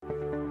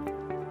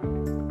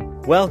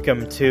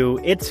Welcome to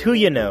It's Who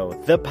You Know,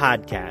 the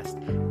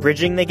podcast,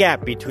 bridging the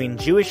gap between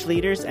Jewish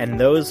leaders and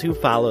those who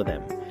follow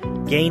them.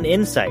 Gain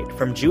insight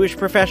from Jewish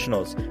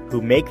professionals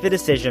who make the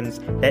decisions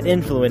that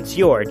influence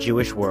your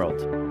Jewish world.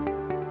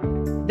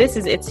 This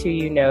is It's Who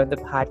You Know, the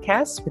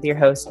podcast with your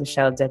host,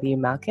 Michelle W.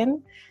 Malkin.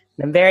 And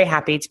I'm very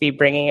happy to be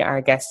bringing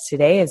our guest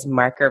today is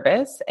Mark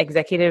Gerbis,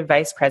 Executive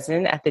Vice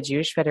President at the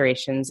Jewish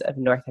Federations of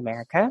North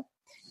America.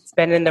 He's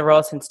been in the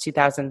role since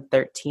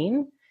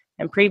 2013.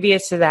 And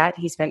previous to that,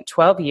 he spent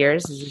 12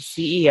 years as the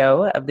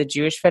CEO of the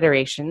Jewish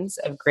Federations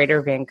of Greater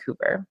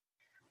Vancouver.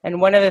 And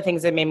one of the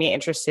things that made me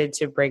interested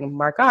to bring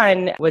Mark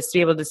on was to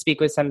be able to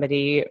speak with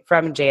somebody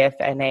from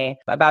JFNA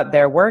about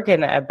their work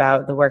and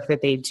about the work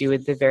that they do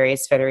with the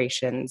various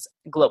federations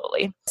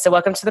globally. So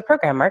welcome to the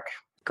program, Mark.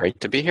 Great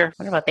to be here.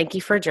 Wonderful. Thank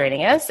you for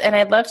joining us. And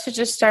I'd love to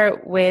just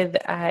start with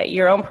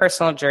your own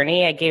personal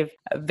journey. I gave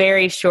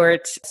very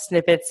short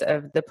snippets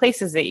of the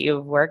places that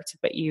you've worked,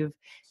 but you've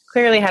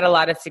clearly had a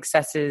lot of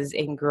successes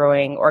in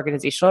growing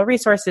organizational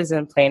resources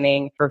and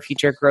planning for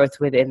future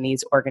growth within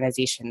these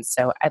organizations.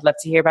 So I'd love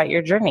to hear about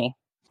your journey.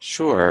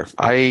 Sure.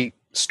 I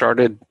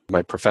started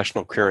my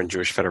professional career in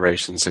Jewish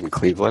Federations in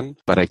Cleveland,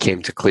 but I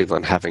came to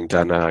Cleveland having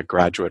done a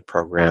graduate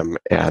program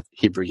at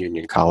Hebrew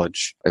Union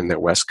College in their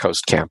West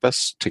Coast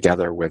campus,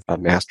 together with a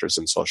master's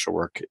in social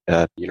work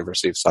at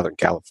University of Southern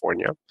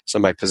California. So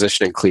my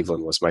position in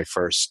Cleveland was my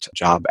first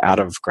job out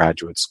of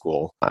graduate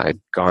school.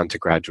 I'd gone to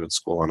graduate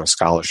school on a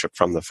scholarship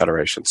from the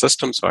Federation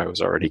system, so I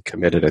was already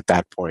committed at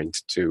that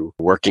point to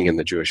working in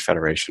the Jewish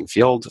Federation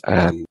field,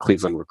 and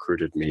Cleveland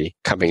recruited me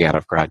coming out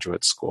of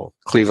graduate school.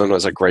 Cleveland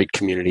was a great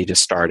community to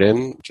start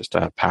in, just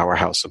a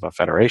powerhouse of a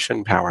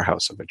federation,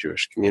 powerhouse of a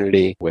Jewish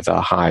community with a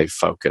high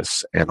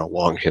focus and a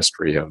long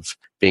history of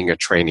being a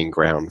training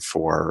ground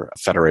for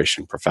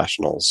Federation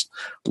professionals.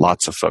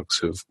 Lots of folks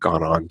who've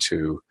gone on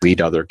to lead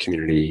other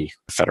community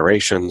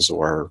federations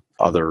or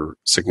other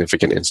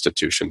significant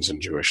institutions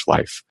in Jewish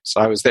life. So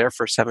I was there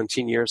for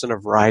 17 years in a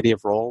variety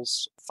of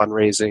roles,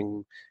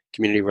 fundraising,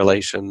 community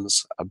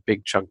relations, a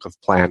big chunk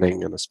of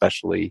planning, and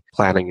especially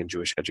planning in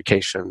Jewish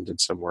education.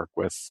 Did some work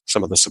with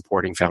some of the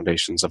supporting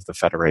foundations of the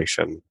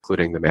Federation,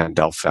 including the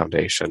Mandel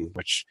Foundation,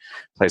 which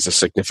plays a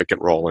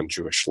significant role in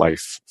Jewish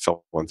life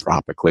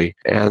philanthropically.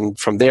 And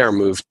from there,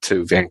 moved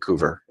to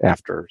Vancouver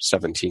after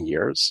 17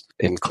 years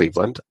in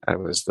Cleveland. I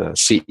was the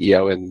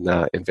CEO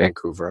in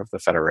Vancouver of the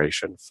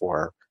Federation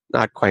for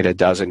not quite a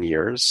dozen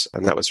years.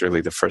 And that was really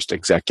the first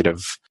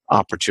executive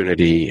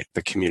opportunity at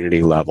the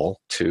community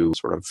level to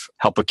sort of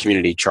help a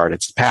community chart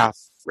its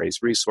path,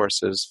 raise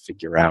resources,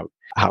 figure out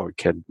how it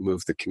could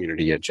move the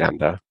community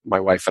agenda. My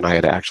wife and I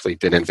had actually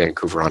been in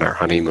Vancouver on our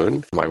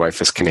honeymoon. My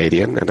wife is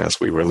Canadian, and as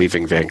we were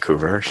leaving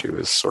Vancouver, she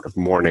was sort of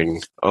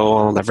mourning,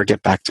 I'll never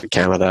get back to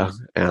Canada.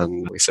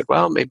 And we said,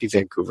 well, maybe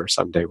Vancouver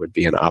someday would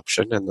be an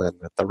option. And then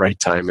at the right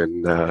time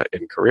in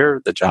career,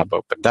 the job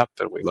opened up,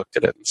 and we looked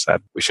at it and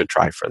said, we should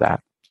try for that.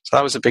 So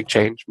that was a big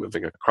change,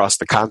 moving across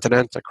the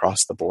continent,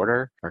 across the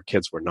border. Our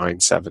kids were 9,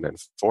 7, and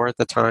 4 at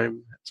the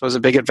time. So it was a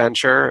big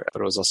adventure,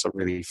 but it was also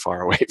really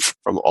far away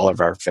from all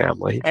of our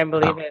family. I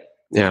believe it.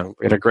 Yeah,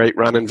 we had a great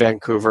run in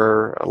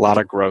Vancouver, a lot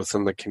of growth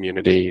in the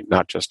community,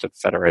 not just at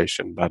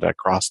Federation, but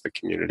across the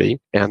community.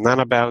 And then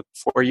about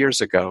 4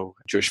 years ago,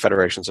 Jewish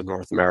Federations of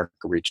North America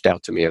reached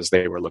out to me as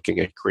they were looking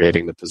at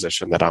creating the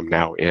position that I'm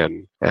now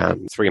in.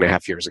 And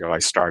 3.5 years ago, I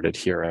started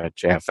here at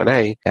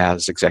JFNA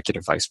as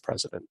Executive Vice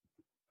President.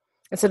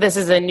 So this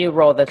is a new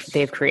role that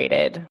they've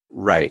created.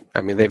 Right. I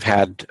mean, they've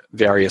had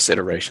various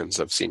iterations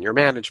of senior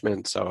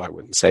management, so I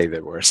wouldn't say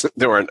there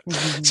weren't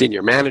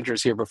senior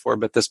managers here before,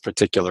 but this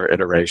particular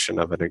iteration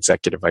of an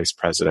executive vice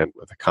president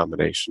with a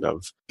combination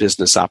of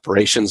business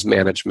operations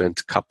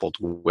management coupled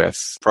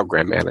with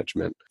program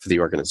management for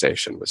the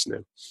organization was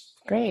new.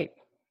 Great.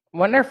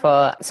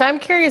 Wonderful. So I'm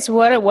curious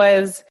what it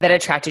was that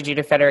attracted you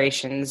to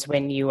Federations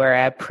when you were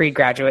a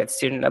pre-graduate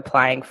student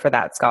applying for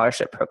that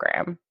scholarship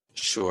program.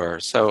 Sure.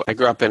 So I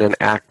grew up in an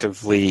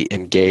actively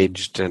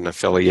engaged and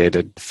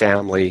affiliated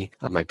family.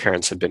 My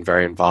parents had been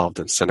very involved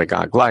in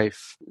synagogue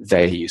life.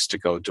 They used to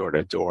go door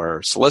to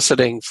door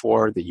soliciting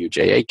for the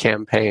UJA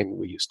campaign.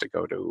 We used to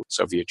go to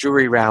Soviet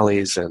Jewry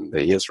rallies and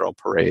the Israel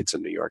parades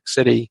in New York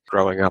City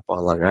growing up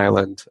on Long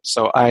Island.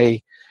 So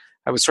I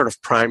was sort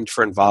of primed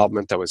for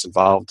involvement. I was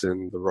involved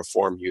in the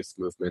Reform Youth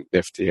Movement,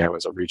 NIFTY. I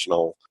was a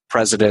regional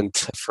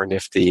president for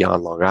NIFTY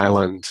on Long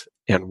Island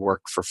and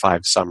worked for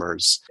 5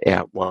 summers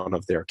at one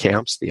of their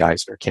camps, the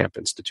Eisner Camp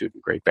Institute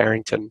in Great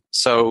Barrington.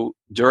 So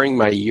during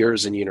my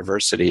years in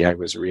university, I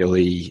was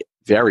really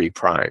very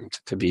primed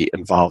to be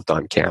involved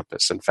on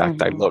campus. In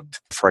fact, I looked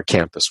for a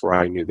campus where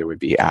I knew there would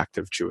be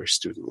active Jewish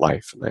student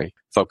life, and I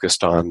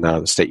focused on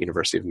the State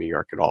University of New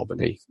York at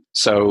Albany.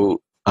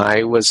 So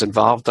I was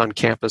involved on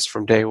campus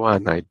from day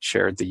one. I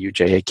chaired the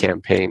UJA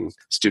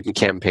student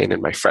campaign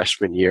in my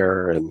freshman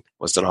year, and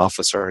was an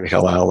officer in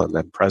Hillel and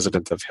then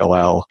president of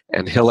Hillel.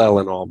 And Hillel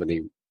in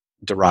Albany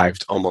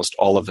derived almost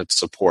all of its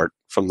support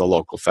from the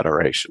local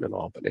federation in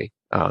Albany.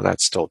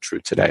 That's still true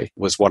today.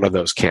 Was one of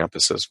those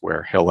campuses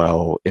where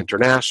Hillel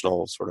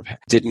International sort of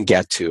didn't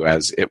get to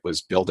as it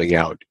was building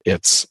out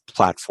its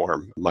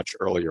platform much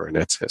earlier in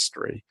its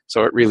history.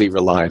 So it really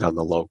relied on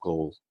the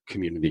local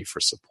community for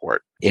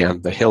support.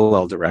 And the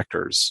Hillel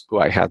directors, who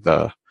I had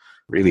the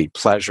really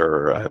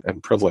pleasure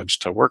and privilege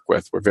to work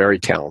with, were very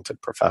talented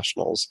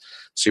professionals,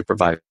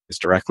 supervised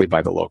directly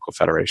by the local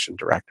federation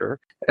director.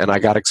 And I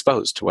got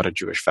exposed to what a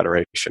Jewish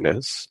federation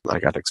is. I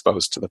got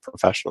exposed to the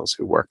professionals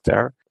who worked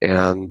there,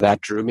 and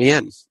that drew me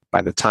in.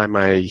 By the time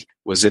I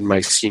was in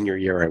my senior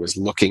year, I was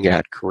looking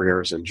at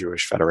careers in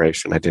Jewish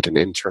Federation. I did an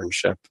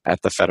internship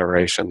at the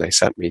Federation. They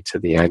sent me to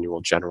the annual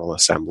General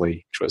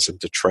Assembly, which was in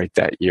Detroit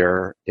that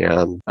year.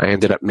 And I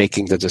ended up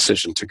making the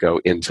decision to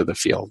go into the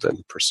field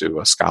and pursue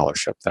a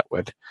scholarship that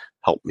would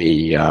help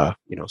me,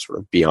 sort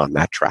of be on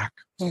that track.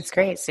 That's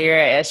great. So you're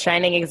a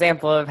shining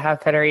example of how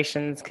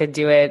federations could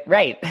do it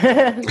right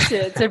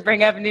to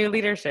bring up new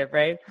leadership,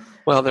 right?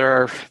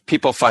 Well,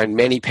 people find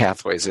many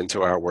pathways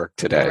into our work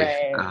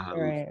today.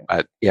 Right.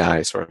 But yeah,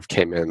 I sort of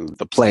came in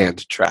the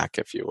planned track,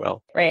 if you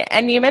will. Right.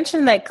 And you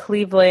mentioned that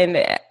Cleveland,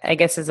 I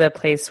guess, is a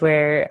place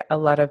where a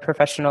lot of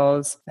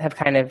professionals have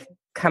kind of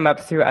come up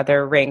through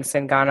other ranks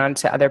and gone on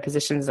to other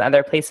positions in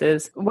other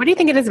places. What do you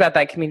think it is about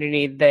that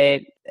community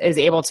that is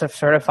able to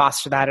sort of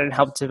foster that and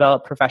help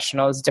develop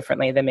professionals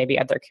differently than maybe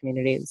other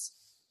communities?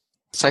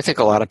 So I think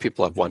a lot of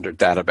people have wondered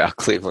that about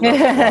Cleveland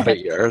over a lot of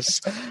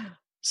years.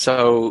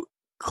 So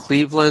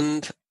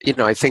Cleveland,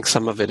 I think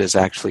some of it is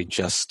actually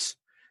just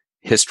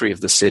history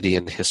of the city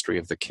and history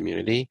of the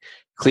community.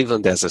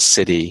 Cleveland as a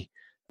city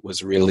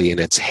was really in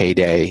its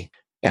heyday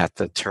at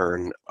the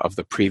turn of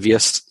the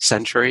previous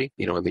century.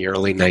 In the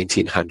early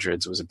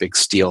 1900s, it was a big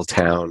steel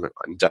town,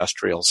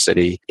 industrial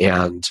city,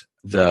 and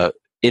the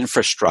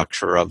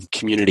infrastructure of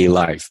community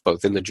life,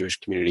 both in the Jewish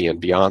community and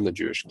beyond the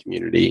Jewish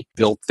community,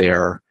 built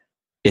there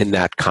in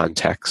that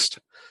context.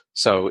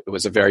 So it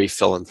was a very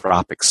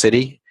philanthropic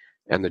city,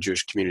 and the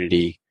Jewish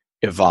community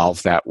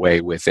evolved that way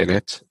within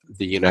it.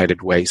 The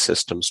United Way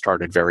system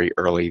started very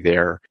early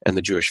there, and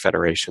the Jewish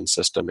Federation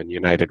system and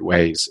United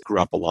Ways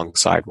grew up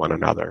alongside one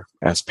another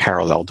as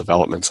parallel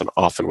developments and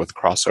often with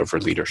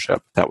crossover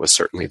leadership. That was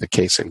certainly the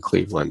case in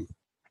Cleveland.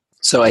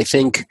 So I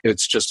think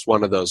it's just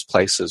one of those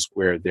places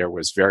where there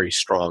was very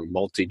strong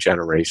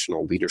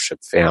multi-generational leadership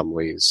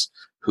families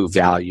who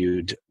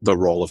valued the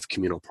role of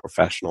communal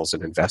professionals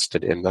and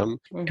invested in them,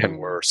 and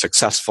were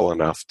successful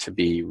enough to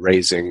be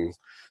raising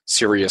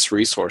serious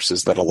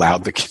resources that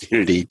allowed the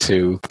community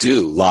to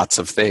do lots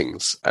of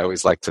things. I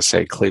always like to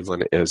say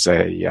Cleveland is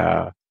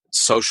a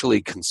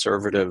socially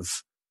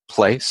conservative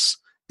place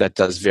that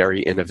does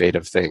very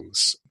innovative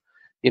things.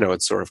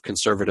 It's sort of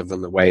conservative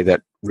in the way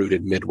that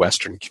rooted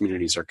Midwestern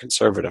communities are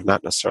conservative,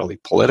 not necessarily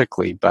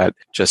politically, but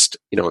just,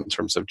 in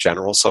terms of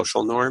general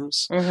social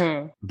norms.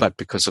 But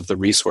because of the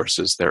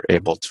resources they're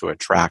able to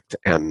attract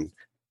and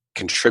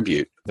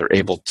contribute, they're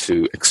able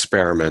to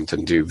experiment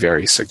and do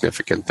very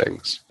significant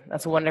things.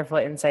 That's a wonderful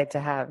insight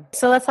to have.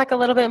 So let's talk a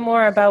little bit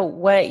more about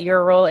what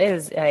your role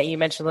is. You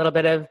mentioned a little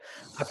bit of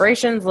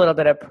operations, a little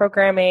bit of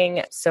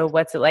programming. So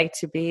what's it like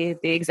to be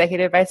the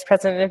executive vice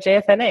president of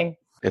JFNA?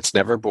 It's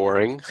never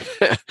boring.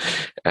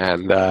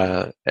 And,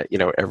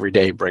 every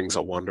day brings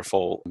a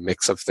wonderful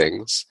mix of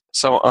things.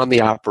 So on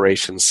the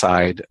operations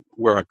side,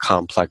 we're a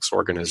complex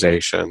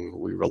organization.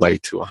 We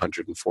relate to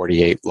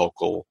 148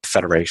 local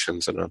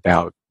federations and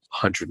about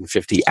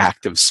 150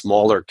 active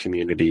smaller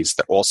communities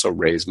that also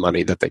raise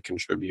money that they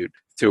contribute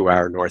through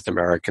our North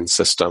American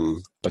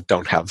system, but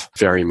don't have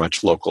very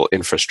much local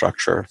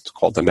infrastructure. It's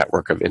called the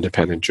Network of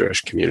Independent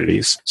Jewish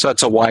Communities. So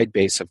it's a wide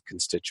base of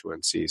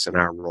constituencies, and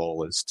our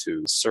role is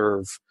to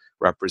serve,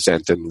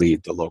 represent, and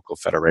lead the local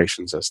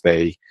federations as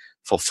they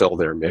fulfill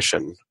their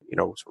mission,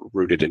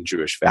 rooted in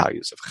Jewish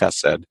values of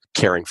chesed,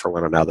 caring for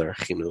one another,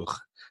 chinuch,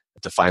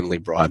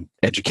 definedly broad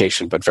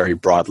education, but very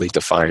broadly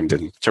defined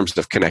in terms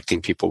of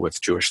connecting people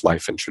with Jewish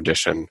life and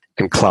tradition,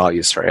 and Klal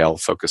Yisrael,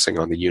 focusing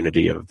on the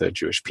unity of the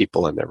Jewish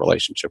people and their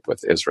relationship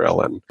with Israel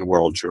and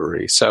world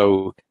Jewry.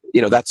 So,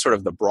 that's sort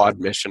of the broad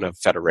mission of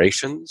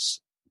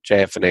federations.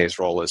 JFNA's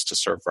role is to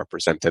serve,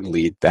 represent, and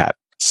lead that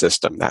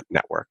system, that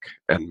network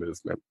and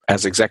movement.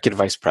 As executive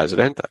vice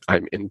president,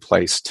 I'm in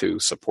place to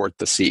support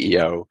the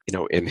CEO,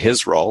 in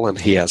his role, and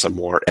he has a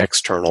more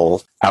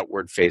external,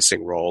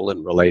 outward-facing role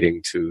in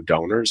relating to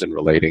donors and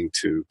relating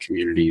to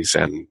communities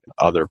and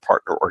other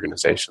partner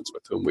organizations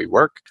with whom we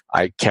work.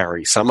 I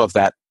carry some of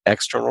that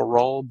external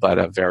role, but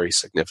a very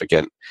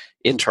significant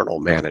internal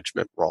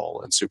management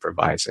role in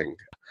supervising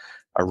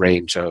a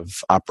range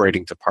of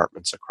operating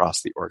departments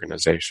across the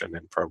organization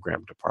and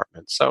program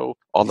departments. So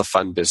all the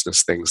fun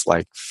business things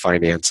like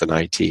finance and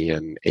IT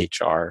and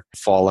HR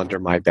fall under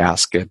my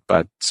basket,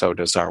 but so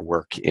does our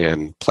work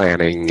in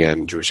planning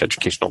and Jewish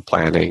educational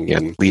planning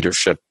and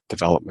leadership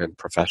development,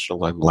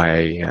 professional and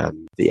lay,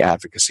 and the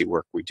advocacy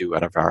work we do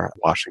out of our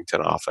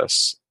Washington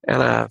office,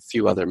 and a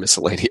few other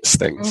miscellaneous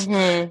things.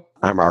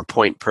 I'm our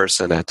point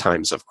person at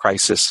times of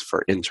crisis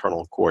for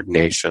internal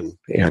coordination,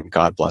 and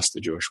God bless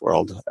the Jewish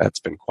world. It's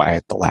been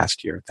quiet the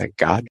last year, thank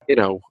God.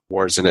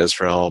 Wars in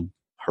Israel,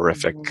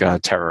 horrific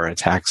terror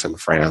attacks in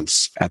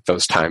France. At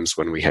those times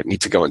when we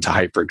need to go into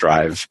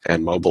hyperdrive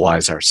and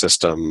mobilize our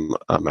system,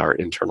 our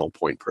internal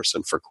point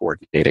person for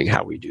coordinating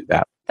how we do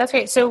that. That's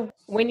great. So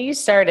when you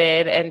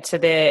started, and to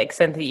the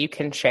extent that you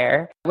can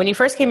share, when you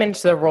first came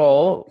into the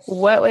role,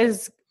 what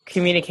was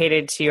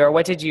communicated to you, or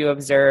what did you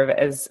observe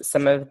as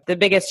some of the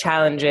biggest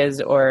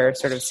challenges or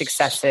sort of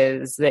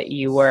successes that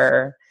you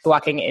were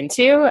walking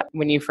into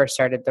when you first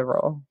started the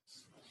role?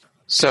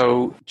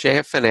 So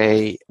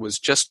JFNA was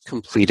just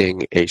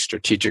completing a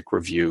strategic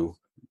review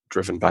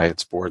driven by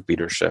its board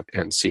leadership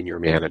and senior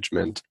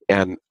management.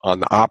 And on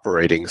the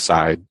operating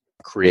side,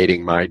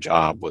 creating my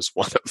job was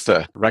one of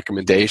the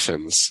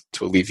recommendations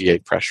to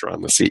alleviate pressure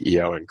on the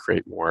CEO and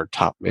create more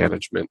top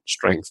management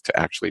strength to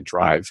actually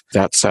drive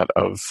that set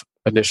of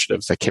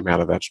initiatives that came out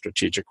of that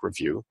strategic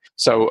review.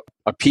 So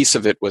a piece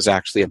of it was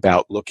actually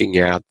about looking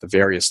at the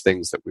various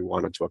things that we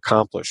wanted to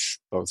accomplish,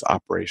 both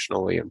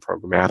operationally and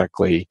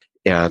programmatically,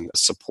 and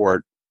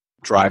support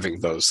driving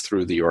those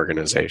through the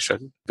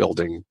organization,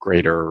 building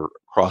greater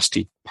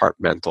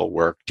cross-departmental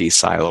work,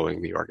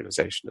 de-siloing the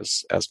organization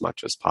as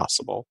much as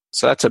possible.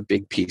 So that's a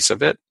big piece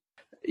of it.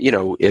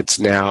 It's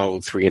now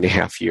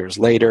 3.5 years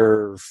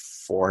later,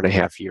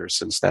 4.5 years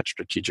since that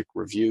strategic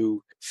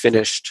review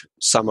finished.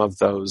 Some of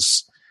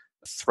those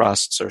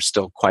thrusts are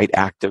still quite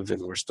active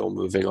and we're still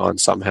moving on.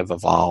 Some have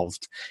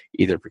evolved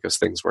either because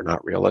things were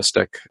not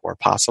realistic or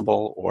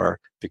possible,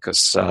 or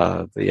because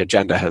the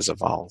agenda has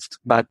evolved.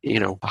 But,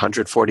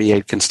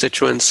 148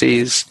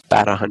 constituencies,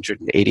 about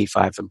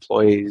 185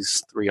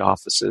 employees, 3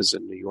 offices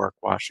in New York,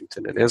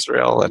 Washington, and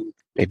Israel, and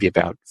maybe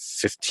about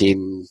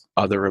 15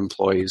 other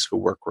employees who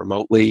work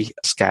remotely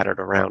scattered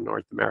around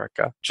North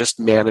America. Just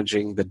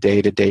managing the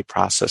day-to-day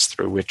process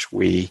through which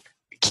we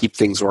keep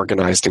things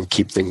organized and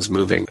keep things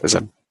moving is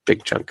a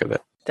big chunk of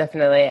it.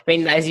 Definitely. I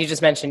mean, as you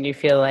just mentioned, you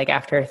feel like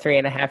after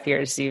 3.5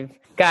 years, you've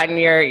gotten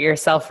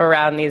yourself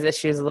around these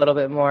issues a little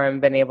bit more and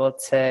been able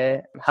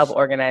to help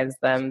organize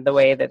them the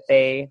way that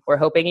they were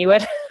hoping you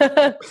would.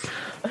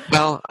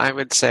 Well, I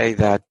would say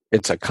that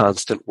it's a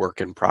constant work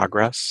in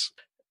progress.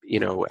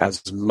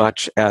 As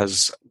much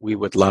as we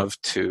would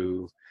love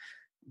to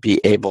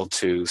be able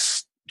to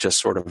just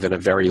sort of in a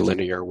very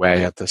linear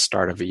way at the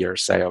start of a year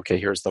say, okay,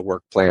 here's the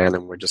work plan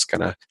and we're just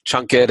going to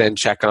chunk it and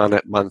check on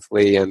it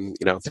monthly and,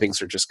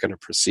 things are just going to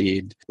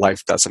proceed.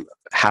 Life doesn't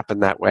happen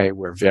that way.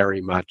 We're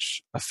very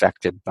much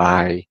affected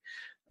by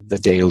the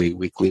daily,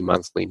 weekly,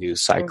 monthly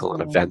news cycle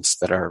and events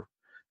that are,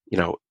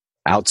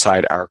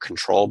 outside our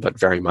control, but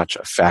very much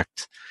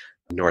affect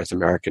North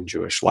American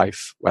Jewish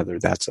life, whether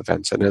that's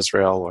events in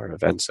Israel or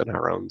events in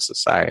our own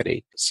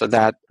society. So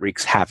that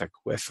wreaks havoc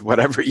with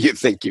whatever you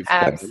think you've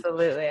done.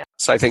 Absolutely.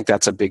 So I think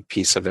that's a big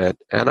piece of it.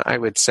 And I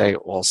would say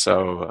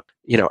also,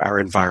 our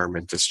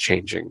environment is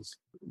changing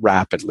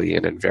rapidly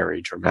and in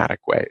very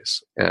dramatic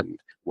ways. And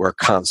we're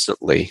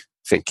constantly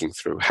thinking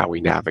through how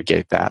we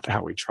navigate that,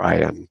 how we try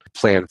and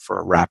plan for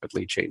a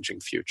rapidly changing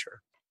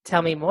future.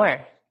 Tell me more.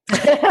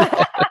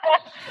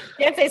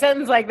 Can't say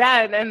something like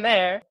that and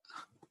there.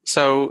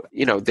 So,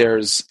 there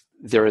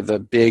are the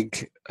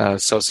big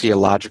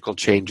sociological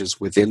changes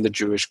within the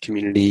Jewish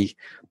community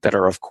that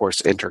are, of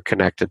course,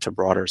 interconnected to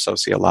broader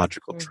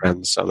sociological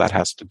trends. So that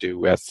has to do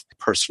with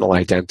personal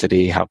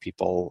identity, how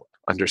people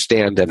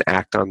understand and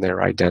act on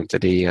their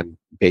identity, and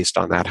based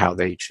on that, how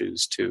they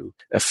choose to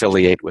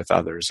affiliate with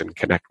others and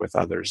connect with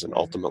others, and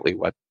ultimately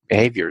what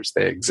behaviors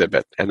they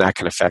exhibit. And that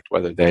can affect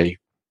whether they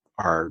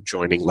are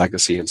joining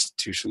legacy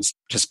institutions,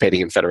 participating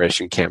in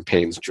federation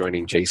campaigns,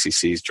 joining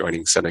JCCs,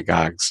 joining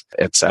synagogues,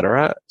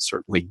 etc.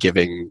 Certainly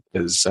giving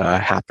is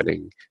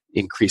happening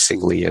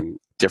increasingly in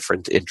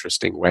different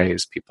interesting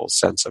ways. People's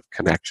sense of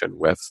connection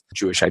with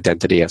Jewish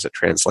identity as it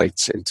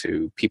translates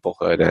into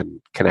peoplehood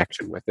and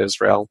connection with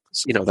Israel.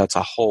 So, that's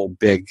a whole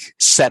big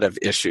set of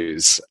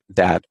issues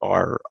that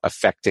are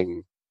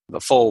affecting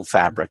the full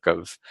fabric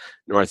of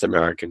North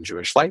American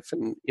Jewish life.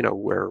 And,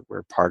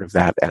 we're part of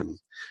that and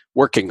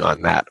working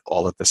on that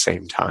all at the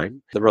same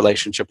time. The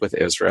relationship with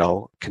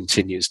Israel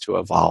continues to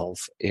evolve,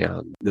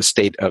 and the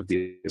state of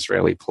the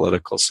Israeli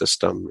political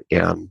system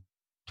and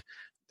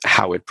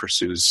how it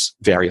pursues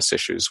various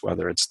issues,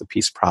 whether it's the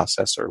peace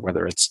process or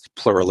whether it's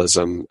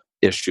pluralism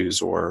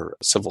issues or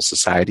civil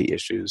society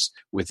issues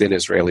within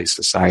Israeli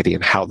society,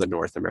 and how the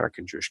North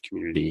American Jewish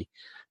community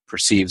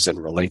perceives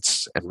and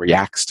relates and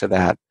reacts to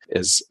that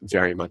is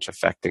very much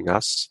affecting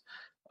us.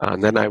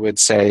 And then I would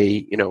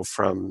say,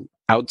 from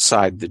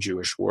outside the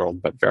Jewish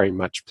world, but very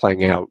much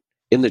playing out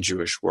in the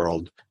Jewish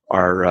world,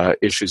 are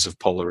issues of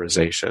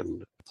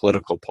polarization,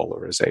 political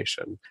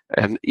polarization.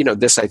 And,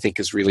 this I think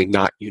is really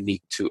not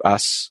unique to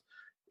us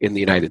in the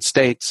United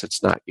States.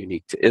 It's not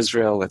unique to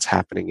Israel. It's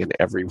happening in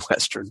every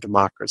Western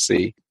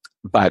democracy.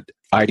 But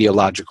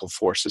ideological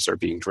forces are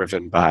being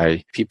driven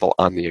by people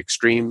on the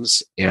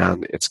extremes,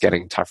 and it's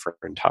getting tougher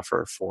and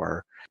tougher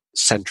for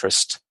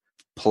centrist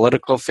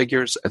political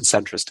figures and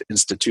centrist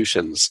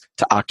institutions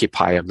to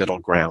occupy a middle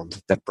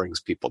ground that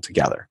brings people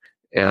together.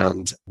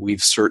 And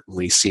we've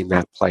certainly seen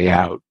that play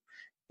out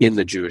in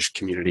the Jewish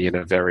community in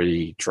a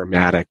very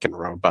dramatic and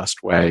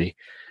robust way,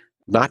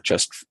 not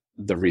just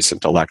the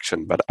recent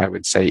election, but I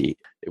would say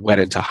it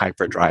went into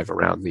hyperdrive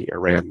around the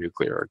Iran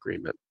nuclear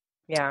agreement,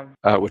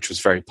 which was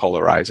very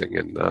polarizing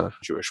in the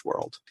Jewish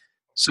world.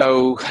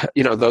 So,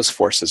 those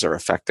forces are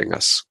affecting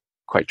us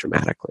quite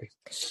dramatically.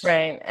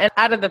 Right. And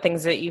out of the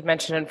things that you've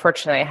mentioned,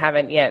 unfortunately, I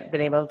haven't yet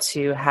been able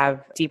to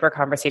have deeper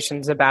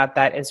conversations about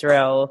that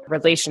Israel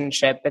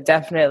relationship, but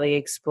definitely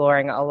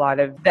exploring a lot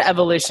of the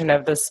evolution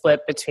of the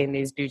split between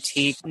these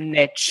boutique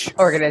niche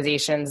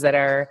organizations that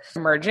are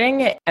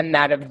emerging and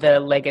that of the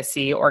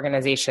legacy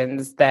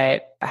organizations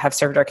that have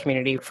served our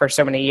community for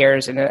so many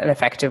years in an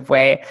effective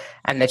way,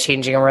 and the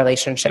changing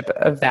relationship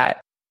of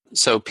that.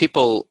 So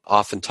people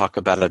often talk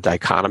about a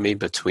dichotomy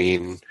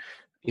between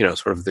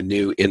sort of the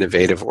new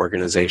innovative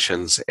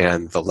organizations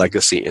and the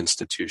legacy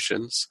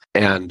institutions.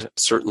 And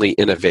certainly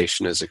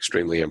innovation is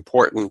extremely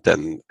important,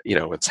 and,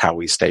 it's how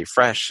we stay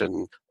fresh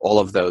and all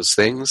of those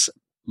things.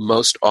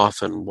 Most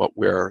often what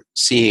we're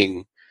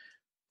seeing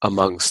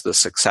amongst the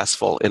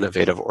successful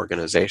innovative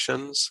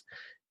organizations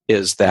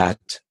is that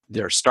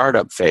their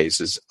startup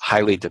phase is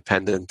highly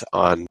dependent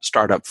on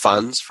startup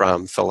funds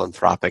from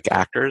philanthropic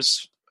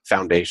actors,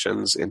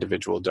 foundations,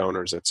 individual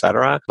donors,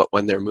 etc. But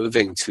when they're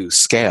moving to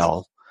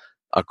scale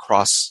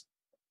across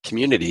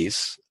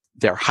communities,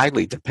 they're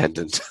highly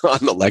dependent on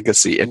the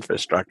legacy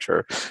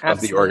infrastructure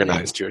of the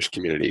organized Jewish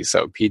community.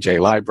 So PJ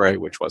Library,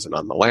 which wasn't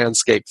on the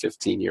landscape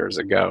 15 years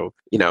ago,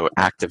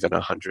 active in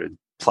 100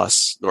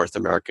 plus North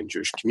American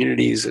Jewish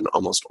communities. In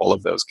almost all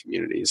of those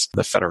communities,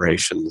 the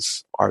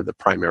federations are the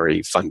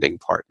primary funding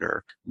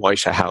partner.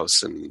 Moishe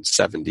House in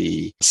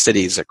 70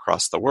 cities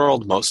across the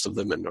world, most of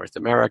them in North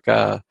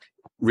America,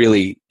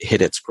 really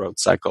hit its growth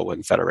cycle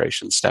when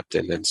Federation stepped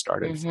in and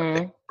started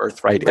funding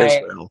Birthright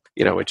Israel,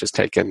 which has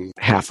taken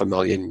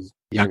 500,000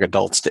 young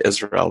adults to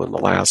Israel in the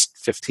last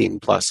 15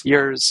 plus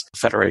years.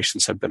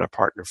 Federations have been a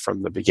partner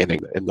from the beginning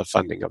in the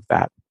funding of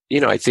that.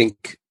 I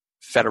think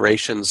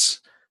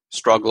federations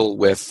struggle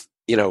with,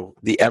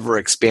 the ever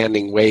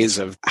expanding ways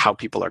of how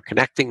people are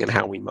connecting and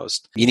how we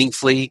most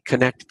meaningfully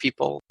connect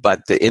people.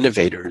 But the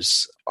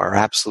innovators are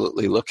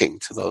absolutely looking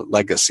to the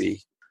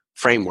legacy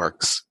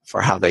frameworks for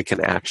how they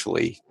can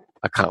actually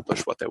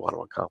accomplish what they want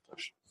to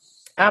accomplish.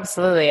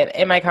 Absolutely.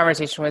 In my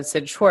conversation with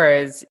Sid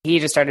Schwartz, he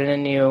just started a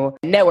new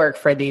network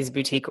for these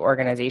boutique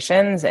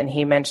organizations. And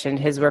he mentioned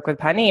his work with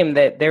Panim,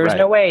 that there was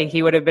no way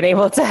he would have been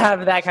able to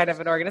have that kind of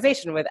an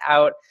organization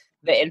without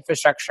the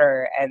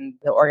infrastructure and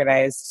the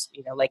organized,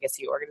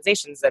 legacy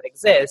organizations that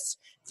exist,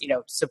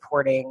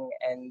 supporting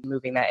and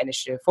moving that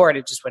initiative forward.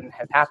 It just wouldn't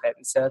have happened.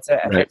 So it's a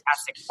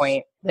fantastic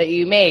point that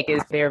you make,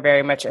 is they're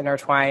very much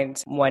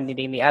intertwined, one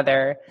needing the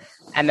other.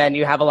 And then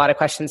you have a lot of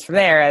questions from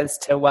there as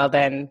to, well,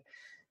 then,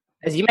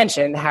 as you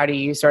mentioned, how do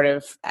you sort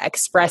of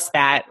express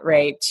that,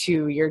 right,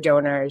 to your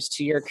donors,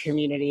 to your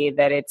community,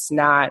 that it's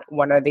not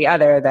one or the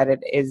other, that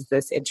it is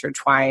this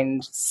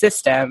intertwined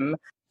system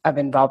of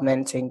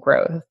involvement and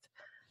growth.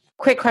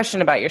 Quick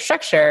question about your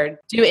structure.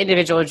 Do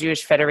individual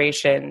Jewish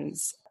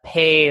federations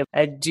pay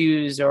a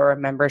dues or a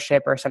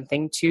membership or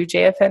something to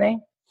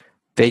JFNA?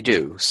 They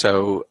do.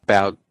 So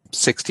about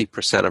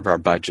 60% of our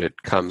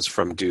budget comes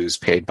from dues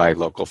paid by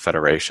local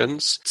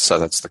federations. So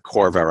that's the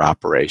core of our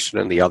operation.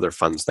 And the other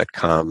funds that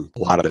come, a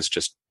lot of it is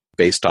just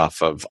based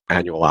off of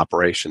annual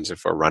operations.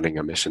 If we're running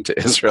a mission to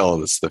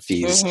Israel, it's the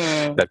fees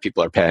that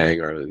people are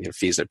paying, or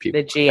fees that people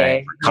are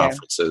paying for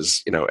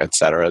conferences, et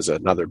cetera, is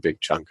another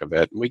big chunk of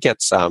it. And we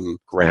get some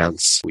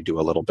grants. We do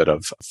a little bit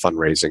of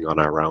fundraising on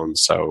our own.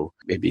 So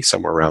maybe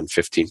somewhere around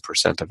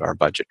 15% of our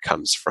budget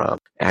comes from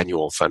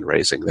annual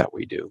fundraising that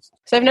we do.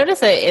 So I've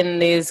noticed that in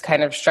these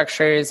kind of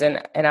structures, and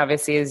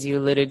obviously, as you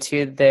alluded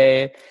to,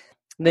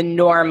 the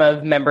norm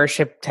of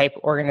membership type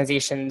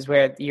organizations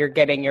where you're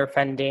getting your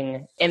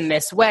funding in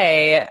this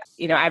way,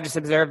 I've just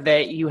observed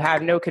that you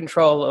have no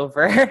control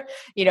over,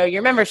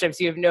 your memberships.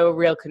 You have no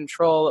real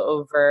control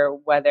over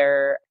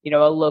whether,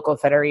 a local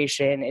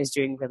federation is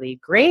doing really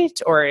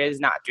great or is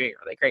not doing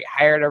really great.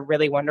 Hired a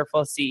really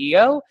wonderful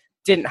CEO,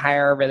 didn't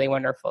hire a really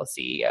wonderful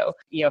CEO,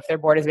 if their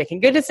board is making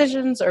good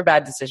decisions or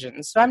bad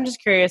decisions. So I'm just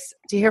curious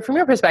to hear from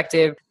your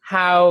perspective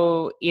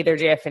how either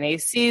JFNA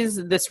sees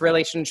this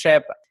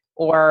relationship,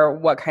 or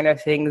what kind of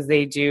things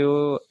they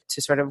do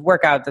to sort of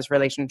work out this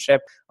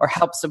relationship or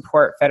help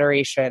support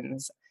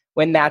federations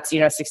when that's,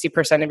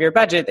 60% of your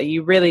budget that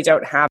you really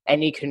don't have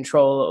any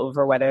control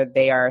over whether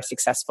they are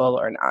successful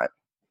or not.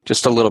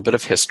 Just a little bit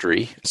of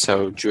history.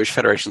 So Jewish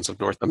Federations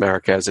of North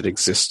America as it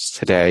exists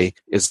today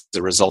is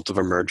the result of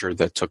a merger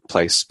that took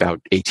place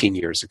about 18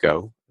 years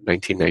ago,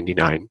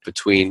 1999,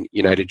 between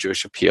United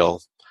Jewish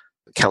Appeal,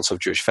 the Council of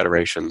Jewish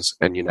Federations,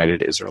 and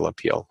United Israel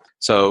Appeal.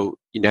 So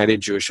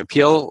United Jewish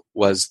Appeal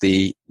was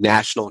the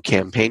national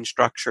campaign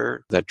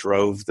structure that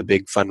drove the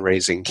big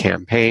fundraising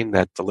campaign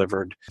that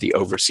delivered the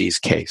overseas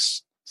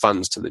case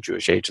funds to the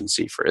Jewish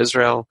Agency for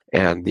Israel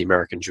and the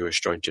American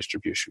Jewish Joint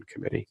Distribution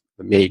Committee,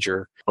 the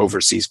major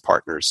overseas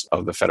partners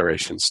of the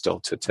Federation still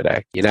to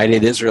today.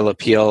 United Israel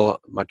Appeal,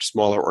 much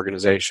smaller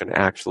organization,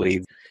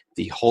 actually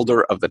the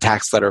holder of the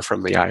tax letter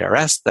from the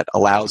IRS that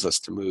allows us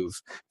to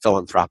move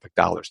philanthropic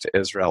dollars to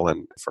Israel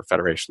and for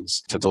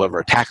federations to deliver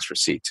a tax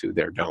receipt to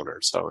their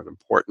donors. So an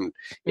important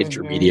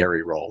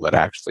intermediary role that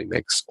actually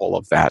makes all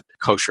of that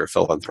kosher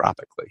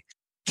philanthropically.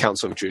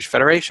 Council of Jewish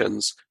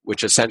Federations,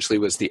 which essentially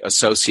was the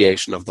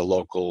association of the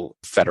local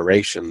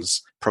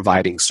federations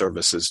providing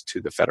services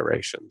to the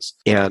federations.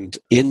 And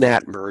in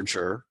that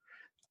merger,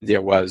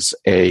 there was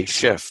a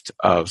shift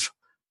of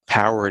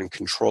power and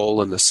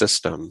control in the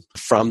system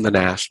from the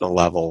national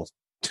level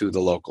to the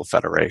local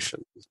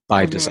federation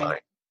by design.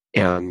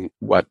 And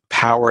what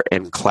power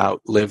and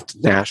clout lived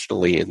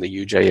nationally in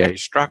the UJA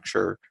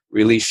structure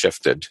really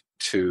shifted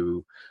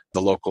to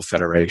the local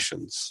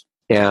federations.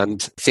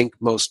 And I think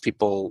most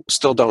people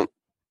still don't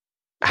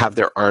have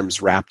their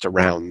arms wrapped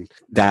around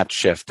that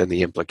shift and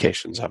the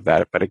implications of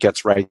that. But it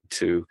gets right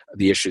to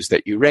the issues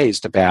that you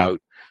raised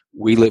about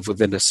we live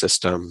within a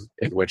system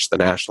in which the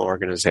national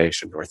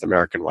organization, North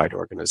American-wide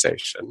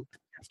organization,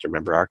 you have to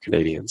remember our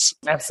Canadians,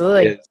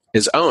 absolutely,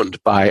 is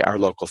owned by our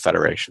local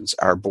federations.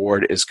 Our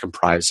board is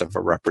comprised of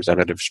a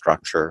representative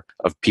structure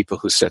of people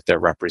who sit there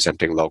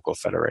representing local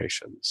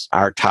federations.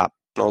 Our top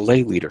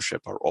lay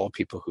leadership are all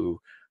people who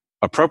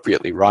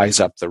appropriately rise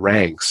up the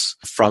ranks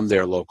from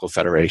their local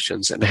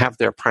federations and have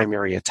their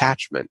primary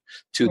attachment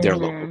to their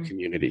local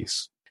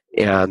communities.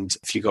 And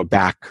if you go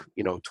back,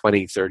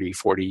 20, 30,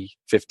 40,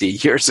 50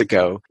 years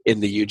ago in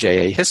the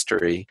UJA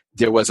history,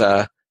 there was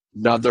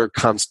another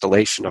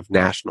constellation of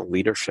national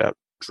leadership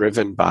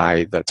driven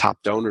by the top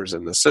donors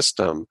in the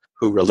system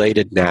who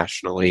related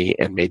nationally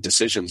and made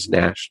decisions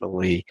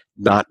nationally,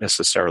 not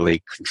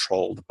necessarily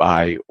controlled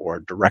by or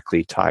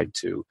directly tied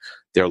to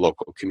their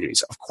local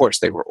communities. Of course,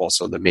 they were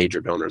also the major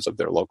donors of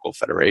their local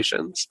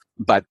federations,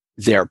 but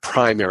their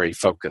primary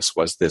focus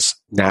was this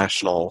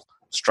national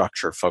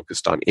structure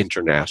focused on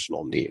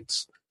international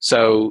needs.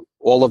 So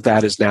all of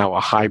that is now a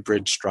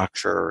hybrid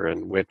structure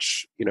in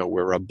which,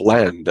 we're a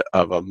blend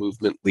of a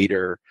movement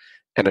leader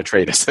and a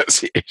trade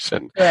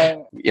association. Right.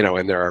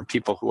 And there are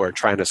people who are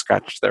trying to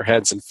scratch their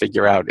heads and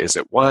figure out, is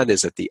it one,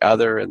 is it the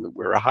other? And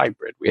we're a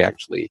hybrid. We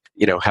actually,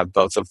 have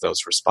both of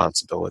those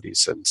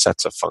responsibilities and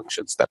sets of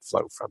functions that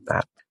flow from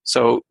that.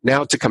 So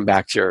now to come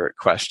back to your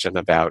question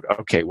about,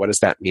 okay, what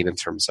does that mean in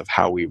terms of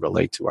how we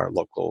relate to our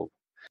local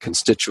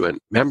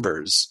constituent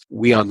members?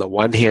 We, on the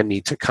one hand,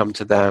 need to come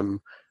to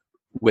them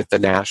with the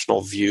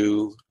national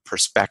view,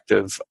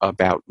 perspective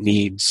about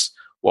needs,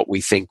 what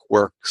we think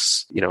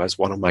works. As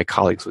one of my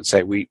colleagues would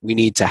say, we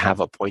need to have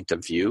a point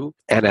of view.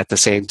 And at the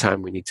same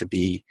time, we need to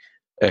be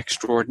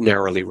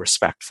extraordinarily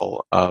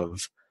respectful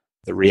of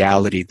the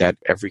reality that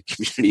every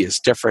community is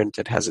different.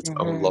 It has its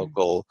own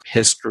local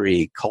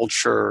history,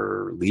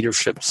 culture,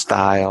 leadership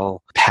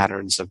style,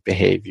 patterns of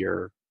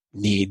behavior,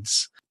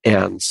 needs.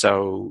 And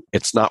so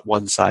it's not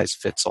one size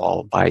fits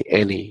all by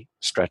any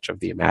stretch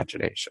of the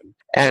imagination.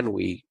 And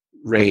we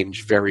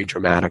range very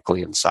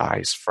dramatically in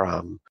size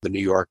from the New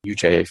York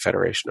UJA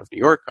Federation of New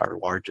York, our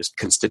largest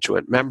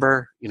constituent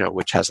member,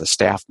 which has a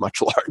staff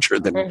much larger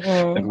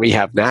than we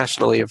have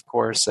nationally, of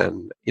course,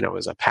 and,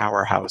 is a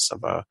powerhouse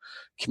of a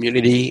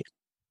community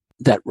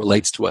that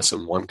relates to us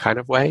in one kind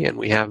of way. And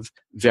we have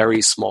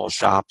very small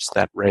shops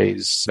that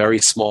raise very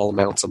small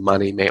amounts of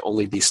money, may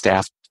only be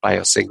staffed by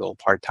a single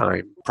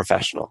part-time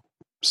professional,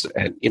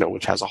 and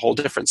which has a whole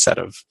different set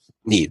of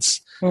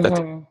needs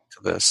that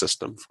the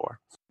system for.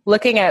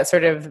 Looking at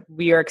sort of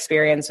your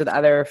experience with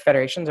other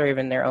federations or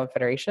even their own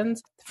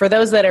federations, for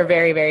those that are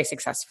very, very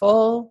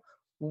successful,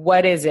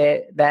 what is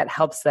it that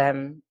helps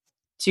them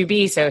to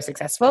be so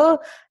successful?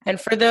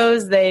 And for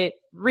those that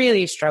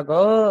really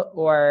struggle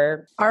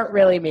or aren't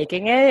really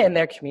making it in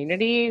their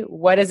community,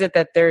 what is it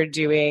that they're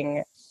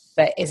doing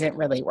that isn't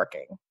really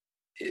working?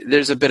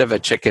 There's a bit of a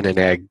chicken and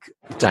egg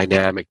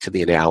dynamic to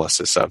the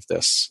analysis of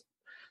this.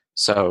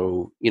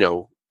 So,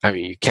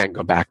 you can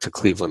go back to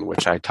Cleveland,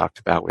 which I talked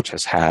about, which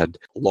has had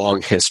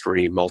long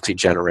history,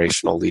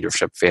 multi-generational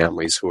leadership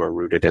families who are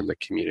rooted in the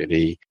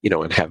community,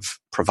 and have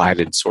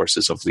provided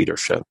sources of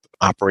leadership,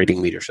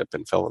 operating leadership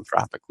and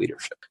philanthropic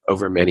leadership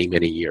over many,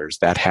 many years.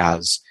 That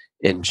has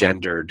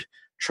engendered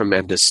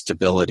tremendous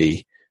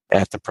stability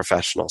at the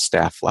professional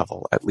staff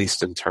level, at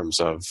least in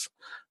terms of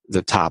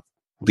the top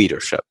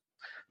leadership.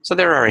 So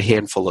there are a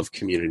handful of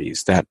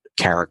communities that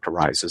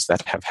characterizes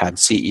that have had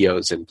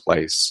CEOs in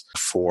place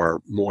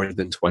for more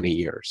than 20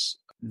 years.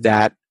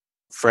 That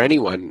for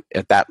anyone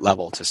at that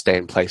level to stay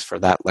in place for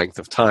that length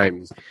of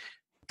time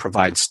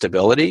provides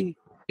stability.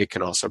 It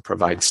can also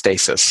provide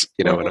stasis,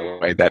 in a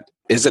way that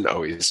isn't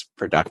always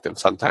productive.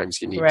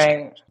 Sometimes you need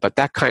change. But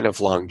that kind of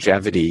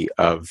longevity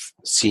of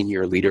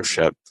senior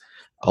leadership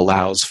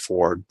allows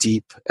for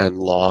deep and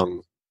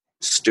long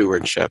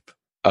stewardship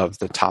of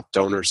the top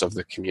donors of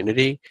the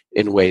community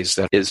in ways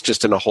that is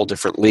just in a whole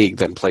different league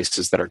than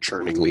places that are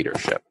churning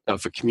leadership. Now,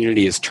 if a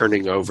community is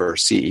turning over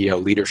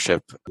CEO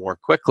leadership more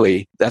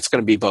quickly, that's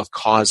going to be both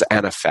cause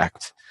and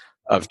effect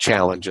of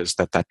challenges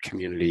that that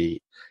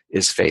community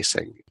is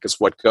facing. Because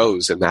what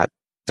goes in that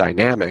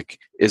dynamic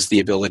is the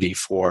ability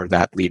for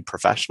that lead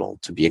professional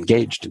to be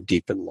engaged in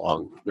deep and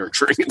long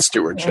nurturing and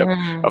stewardship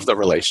of the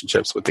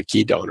relationships with the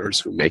key donors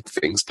who make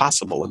things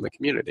possible in the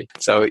community.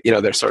 So,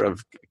 they're sort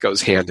of, it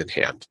goes hand in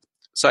hand.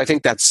 So I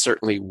think that's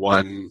certainly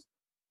one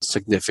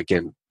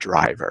significant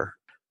driver.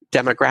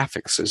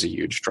 Demographics is a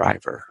huge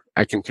driver.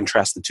 I can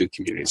contrast the two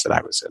communities that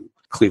I was in,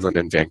 Cleveland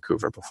and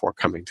Vancouver, before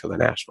coming to the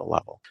national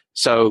level.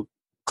 So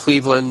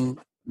Cleveland,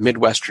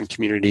 Midwestern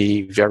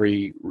community,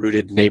 very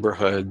rooted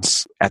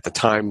neighborhoods. At the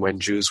time when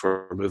Jews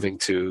were moving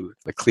to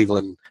the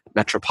Cleveland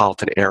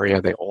metropolitan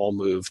area, they all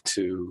moved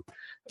to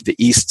the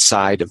east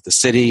side of the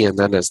city. And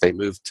then as they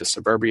moved to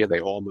suburbia,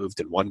 they all moved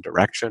in one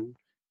direction,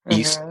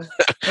 east.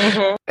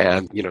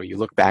 And, you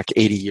look back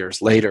 80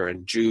 years later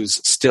and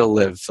Jews still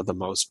live for the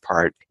most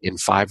part in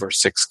 5 or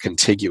 6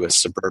 contiguous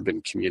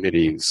suburban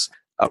communities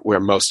where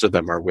most of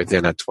them are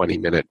within a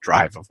 20-minute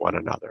drive of one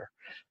another.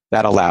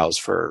 That allows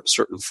for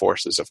certain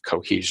forces of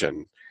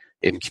cohesion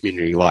in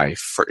community life,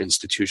 for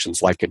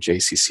institutions like a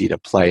JCC to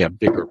play a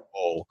bigger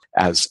role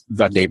as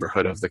the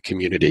neighborhood of the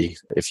community,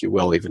 if you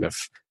will, even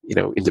if,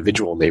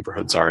 individual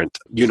neighborhoods aren't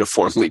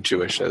uniformly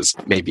Jewish as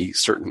maybe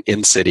certain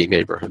in-city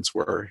neighborhoods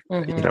were,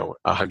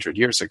 100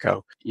 years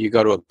ago. You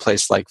go to a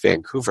place like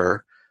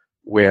Vancouver,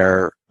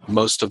 where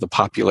most of the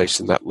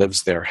population that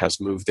lives there has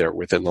moved there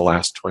within the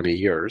last 20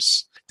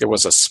 years. There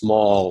was a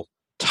small,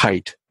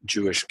 tight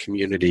Jewish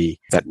community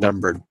that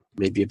numbered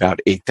maybe about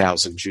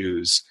 8,000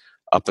 Jews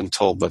up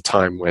until the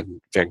time when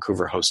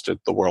Vancouver hosted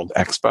the World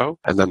Expo.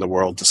 And then the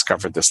world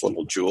discovered this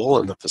little jewel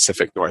in the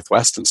Pacific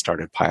Northwest and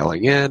started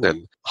piling in.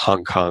 And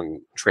Hong Kong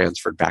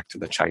transferred back to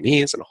the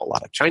Chinese, and a whole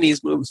lot of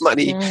Chinese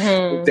money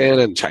moved in,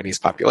 and Chinese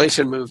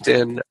population moved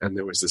in. And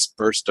there was this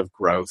burst of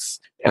growth.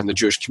 And the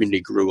Jewish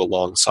community grew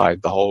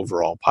alongside the whole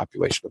overall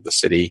population of the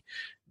city,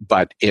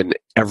 but in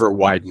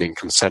ever-widening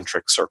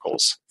concentric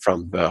circles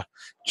from the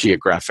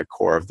geographic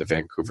core of the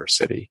Vancouver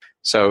city.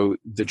 So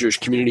the Jewish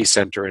Community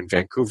Center in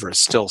Vancouver is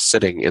still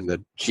sitting in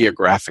the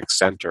geographic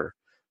center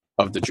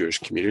of the Jewish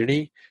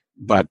community,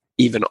 but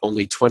even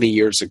only 20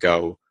 years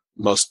ago,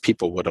 most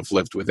people would have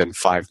lived within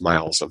 5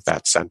 miles of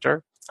that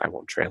center. I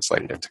won't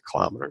translate it into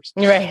kilometers.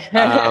 Right.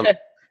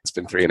 It's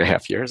been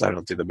 3.5 years. I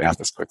don't do the math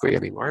as quickly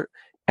anymore.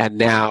 And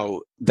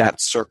now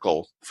that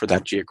circle for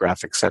that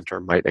geographic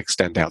center might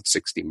extend out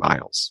 60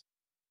 miles.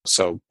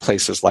 So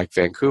places like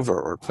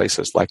Vancouver or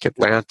places like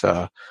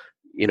Atlanta,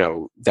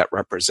 that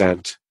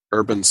represent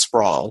urban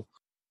sprawl,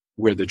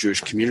 where the Jewish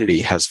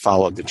community has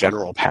followed the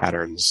general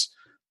patterns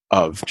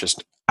of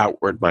just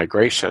outward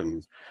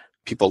migration.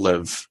 People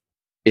live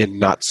in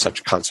not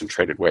such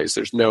concentrated ways.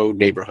 There's no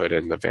neighborhood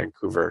in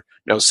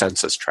no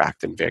census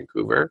tract in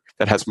Vancouver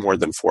that has more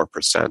than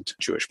 4%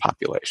 Jewish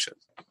population.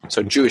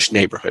 So Jewish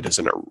neighborhood is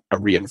a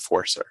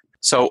reinforcer.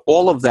 So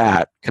all of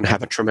that can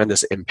have a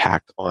tremendous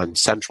impact on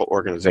central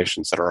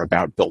organizations that are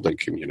about building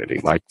community,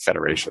 like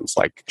federations,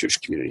 like Jewish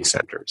community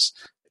centers.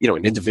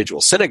 An individual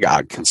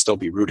synagogue can still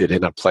be rooted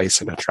in a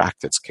place and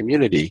attract its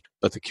community,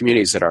 but the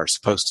communities that are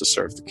supposed to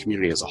serve the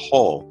community as a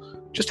whole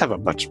just have a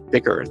much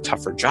bigger and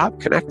tougher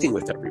job connecting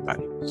with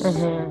everybody.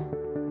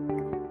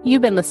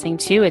 You've been listening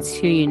to It's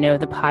Who You Know,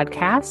 the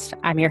podcast.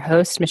 I'm your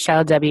host,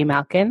 Michelle W.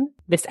 Malkin.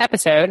 This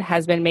episode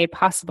has been made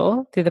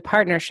possible through the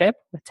partnership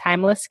with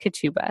Timeless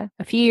Ketubah.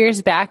 A few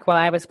years back, while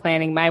I was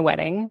planning my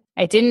wedding,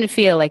 I didn't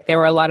feel like there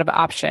were a lot of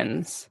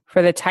options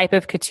for the type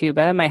of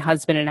ketubah my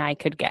husband and I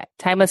could get.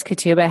 Timeless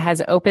Ketubah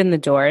has opened the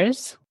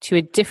doors to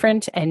a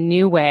different and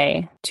new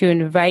way to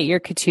invite your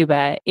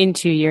ketubah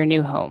into your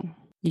new home.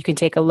 You can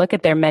take a look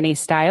at their many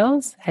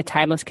styles at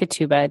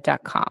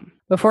timelessketubah.com.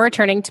 Before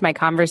returning to my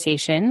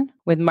conversation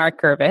with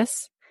Mark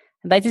Gervis,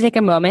 I'd like to take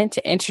a moment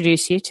to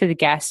introduce you to the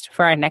guest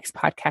for our next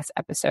podcast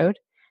episode,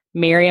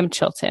 Miriam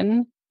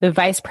Chilton, the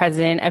Vice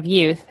President of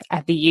Youth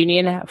at the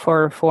Union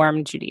for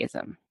Reform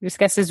Judaism, who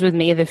discusses with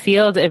me the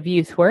field of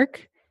youth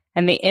work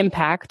and the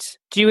impact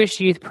Jewish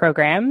youth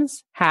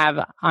programs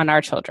have on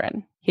our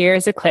children.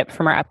 Here's a clip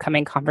from our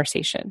upcoming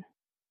conversation.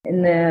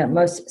 In the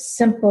most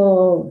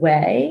simple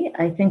way,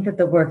 I think that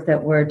the work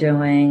that we're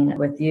doing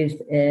with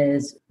youth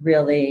is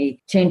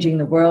really changing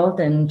the world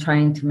and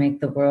trying to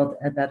make the world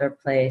a better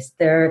place.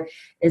 There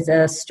is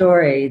a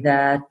story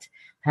that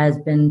has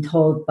been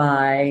told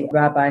by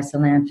Rabbi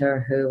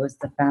Salanter, who was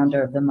the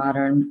founder of the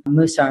modern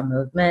Musar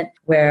movement,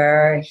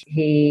 where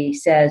he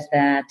says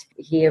that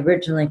he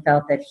originally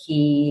felt that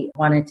he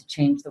wanted to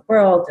change the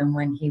world, and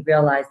when he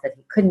realized that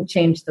he couldn't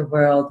change the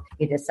world,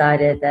 he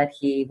decided that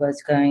he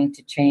was going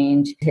to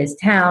change his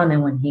town,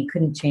 and when he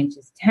couldn't change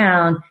his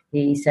town,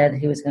 he said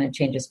he was going to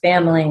change his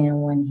family,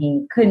 and when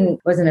he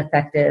wasn't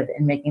effective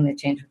in making the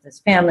change with his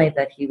family,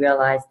 that he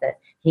realized that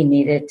he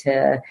needed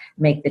to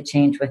make the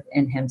change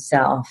within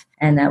himself.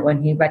 And that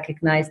when he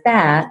recognized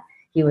that,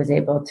 he was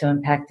able to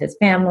impact his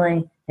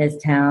family, his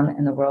town,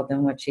 and the world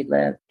in which he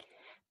lived.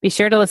 Be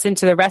sure to listen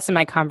to the rest of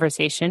my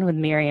conversation with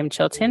Miriam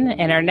Chilton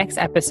in our next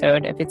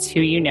episode of It's Who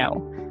You Know.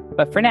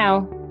 But for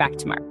now, back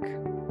to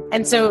Mark.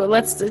 And so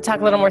let's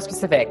talk a little more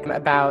specific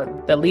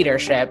about the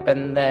leadership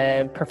and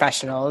the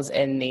professionals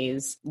in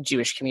these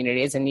Jewish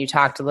communities. And you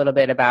talked a little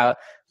bit about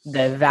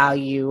the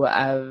value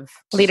of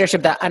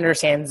leadership that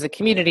understands the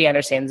community,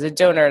 understands the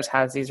donors,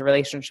 has these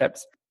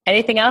relationships.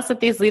 Anything else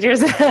that these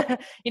leaders,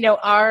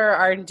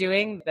 are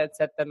doing that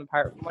set them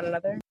apart from one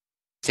another?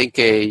 I think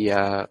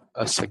a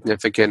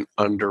significant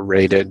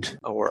underrated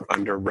or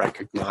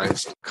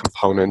under-recognized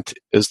component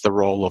is the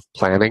role of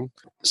planning.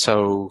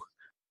 So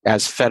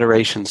as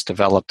federations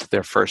developed,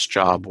 their first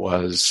job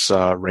was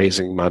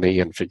raising money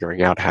and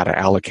figuring out how to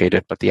allocate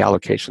it. But the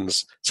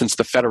allocations, since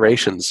the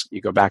federations, you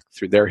go back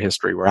through their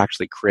history, were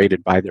actually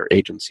created by their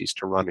agencies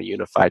to run a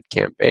unified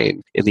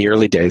campaign. In the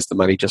early days, the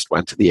money just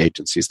went to the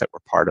agencies that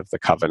were part of the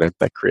covenant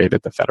that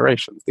created the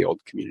federations, the old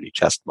community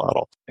chest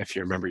model, if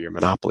you remember your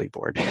Monopoly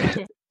board.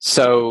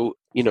 So,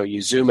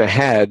 you zoom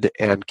ahead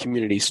and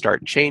communities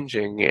start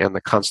changing and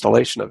the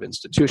constellation of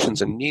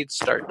institutions and needs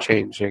start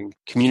changing.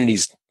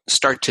 Communities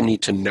start to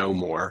need to know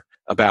more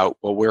about,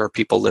 well, where are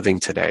people living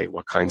today?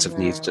 What kinds of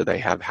needs do they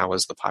have? How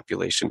is the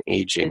population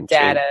aging? The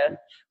data.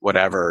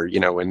 Whatever, in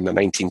the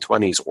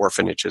 1920s,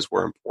 orphanages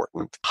were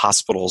important.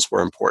 Hospitals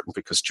were important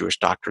because Jewish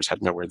doctors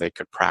had nowhere they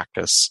could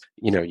practice.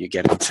 You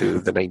get into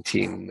the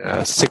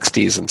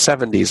 1960s and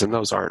 70s, and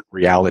those aren't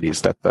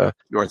realities that the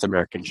North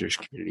American Jewish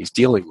community is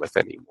dealing with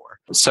anymore.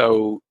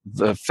 So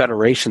the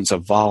federations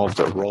evolved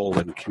a role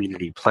in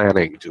community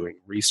planning, doing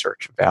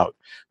research about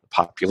the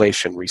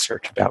population,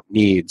 research about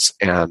needs,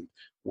 and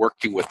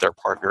working with their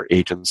partner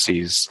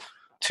agencies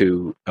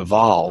to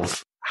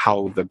evolve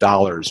how the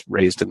dollars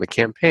raised in the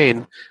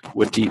campaign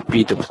would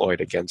be deployed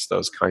against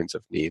those kinds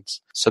of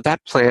needs. So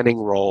that planning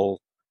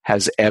role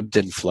has ebbed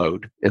and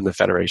flowed in the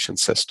federation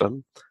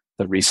system.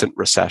 The recent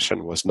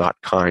recession was not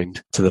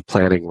kind to the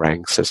planning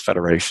ranks as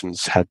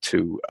federations had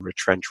to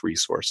retrench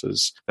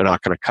resources. They're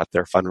not going to cut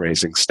their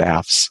fundraising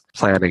staffs.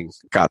 Planning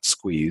got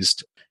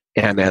squeezed.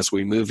 And as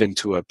we move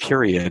into a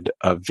period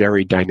of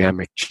very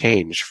dynamic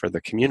change for the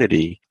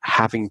community,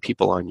 having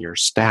people on your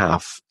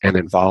staff and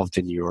involved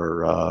in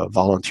your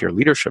volunteer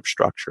leadership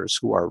structures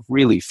who are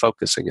really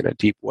focusing in a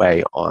deep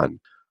way on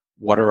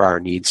what are our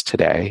needs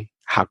today,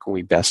 how can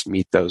we best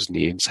meet those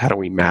needs, how do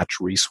we match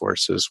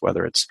resources,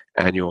 whether it's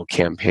annual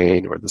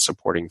campaign or the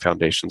supporting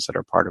foundations that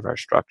are part of our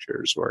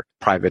structures or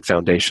private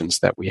foundations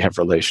that we have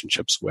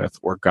relationships with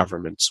or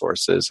government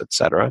sources,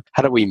 etc.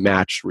 How do we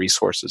match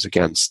resources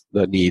against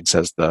the needs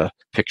as the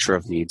picture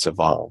of needs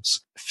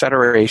evolves?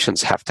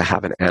 Federations have to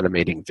have an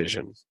animating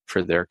vision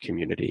for their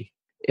community.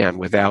 And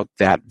without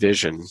that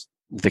vision,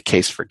 the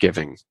case for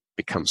giving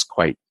becomes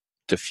quite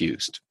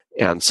diffused.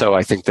 And so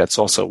I think that's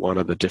also one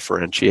of the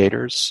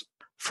differentiators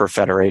for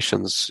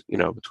federations,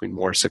 between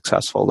more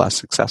successful, less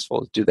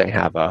successful. Do they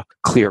have a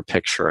clear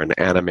picture, an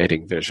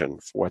animating vision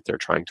for what they're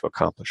trying to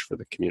accomplish for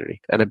the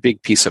community? And a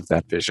big piece of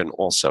that vision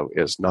also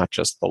is not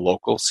just the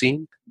local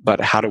scene,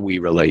 but how do we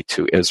relate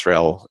to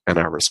Israel and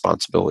our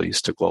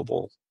responsibilities to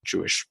global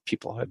Jewish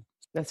peoplehood?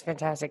 That's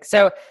fantastic.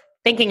 So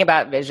thinking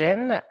about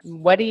vision,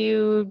 what do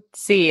you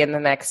see in the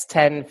next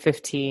 10,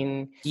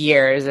 15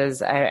 years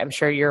as I'm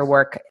sure your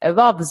work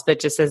evolves,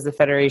 but just as the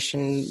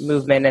Federation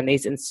movement and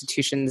these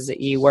institutions that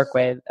you work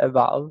with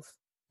evolve?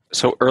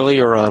 So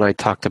earlier on, I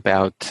talked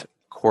about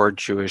core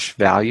Jewish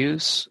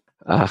values,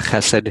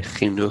 Chesed,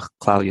 Chinuch,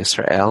 Klal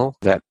Yisrael,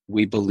 that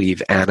we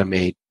believe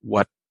animate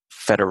what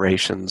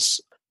federations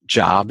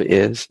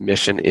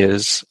mission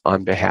is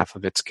on behalf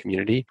of its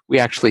community. We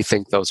actually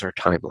think those are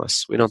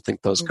timeless. We don't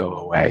think those go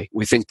away.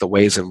 We think the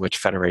ways in which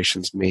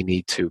federations may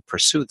need to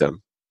pursue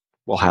them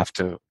will have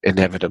to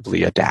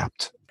inevitably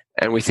adapt.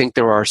 And we think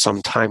there are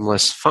some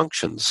timeless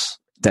functions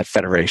that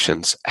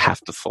federations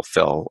have to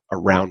fulfill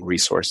around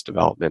resource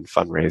development,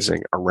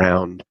 fundraising,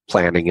 around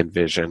planning and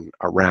vision,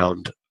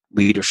 around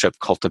leadership,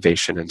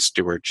 cultivation, and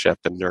stewardship,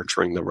 and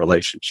nurturing the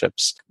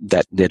relationships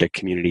that knit a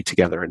community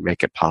together and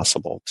make it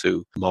possible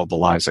to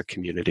mobilize a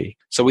community.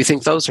 So we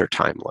think those are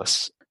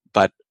timeless.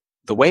 But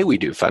the way we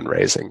do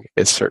fundraising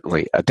is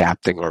certainly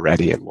adapting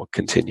already and will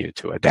continue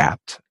to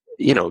adapt.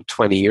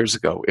 20 years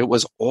ago, it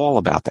was all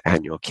about the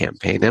annual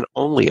campaign and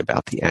only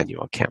about the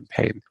annual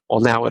campaign.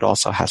 Well, now it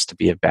also has to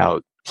be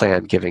about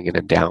planned giving and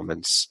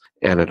endowments,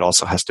 and it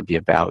also has to be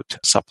about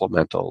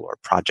supplemental or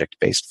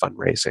project-based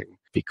fundraising,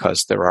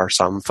 because there are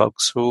some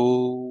folks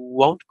who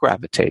won't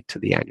gravitate to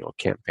the annual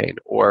campaign,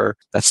 or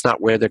that's not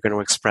where they're going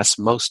to express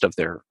most of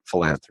their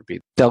philanthropy.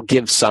 They'll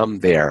give some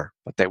there,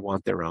 but they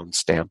want their own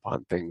stamp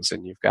on things,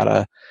 and you've got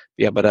to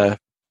be able to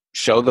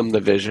show them the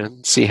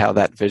vision, see how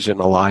that vision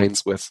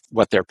aligns with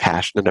what they're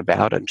passionate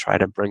about, and try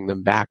to bring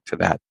them back to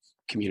that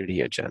community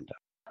agenda.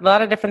 A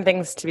lot of different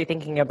things to be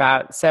thinking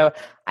about. So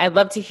I'd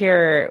love to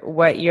hear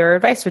what your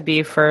advice would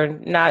be for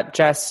not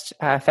just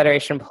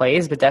Federation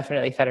employees, but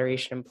definitely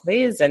Federation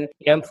employees and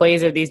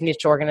employees of these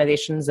niche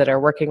organizations that are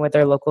working with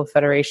their local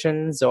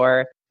federations,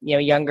 or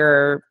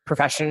younger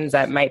professions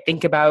that might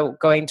think about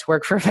going to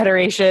work for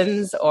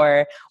federations,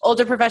 or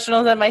older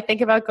professionals that might think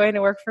about going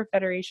to work for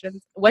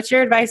federations. What's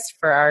your advice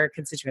for our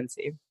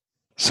constituency?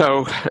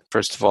 So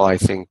first of all, I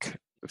think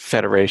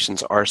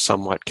federations are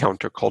somewhat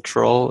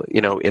countercultural,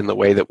 in the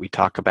way that we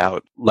talk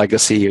about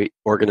legacy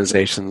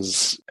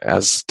organizations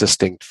as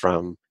distinct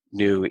from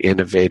new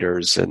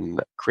innovators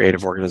and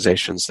creative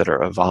organizations that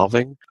are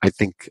evolving. I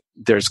think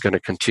there's going to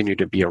continue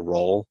to be a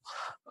role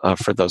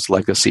for those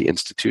legacy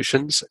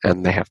institutions,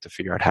 and they have to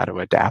figure out how to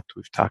adapt.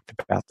 We've talked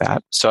about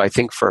that. So I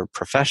think for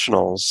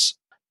professionals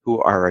who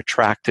are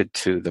attracted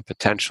to the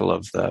potential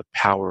of the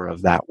power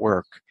of that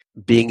work,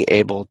 being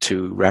able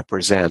to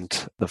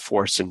represent the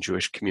force in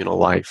Jewish communal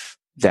life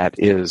that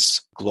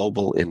is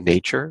global in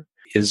nature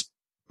is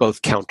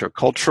both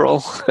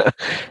countercultural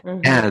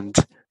and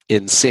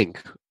in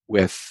sync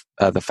with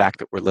the fact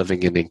that we're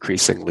living in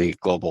increasingly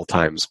global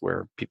times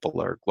where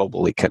people are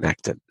globally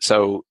connected.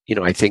 So,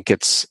 I think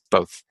it's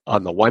both,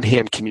 on the one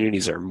hand,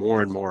 communities are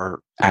more and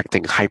more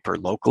acting hyper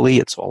locally.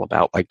 It's all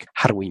about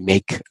how do we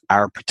make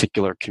our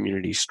particular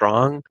community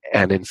strong?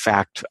 And in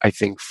fact, I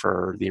think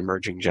for the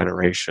emerging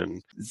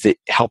generation,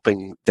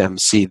 helping them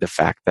see the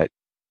fact that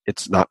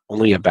it's not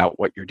only about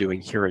what you're doing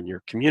here in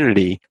your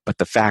community, but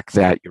the fact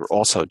that you're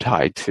also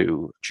tied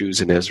to Jews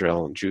in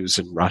Israel and Jews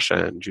in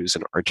Russia and Jews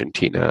in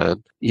Argentina,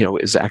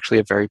 is actually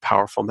a very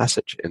powerful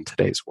message in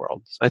today's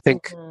world. So I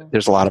think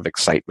there's a lot of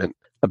excitement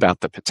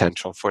about the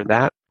potential for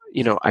that.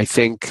 I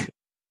think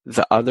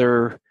the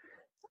other,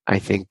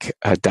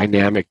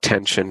 dynamic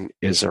tension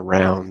is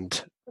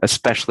around,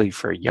 especially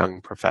for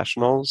young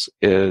professionals,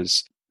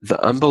 is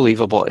the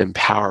unbelievable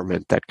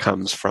empowerment that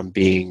comes from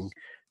being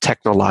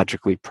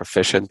technologically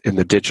proficient in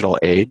the digital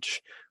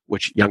age,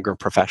 which younger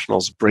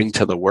professionals bring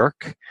to the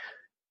work,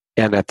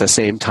 and at the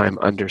same time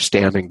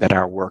understanding that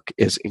our work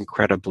is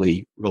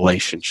incredibly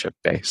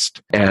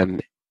relationship-based.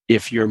 And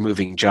if you're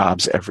moving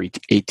jobs every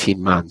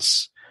 18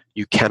 months,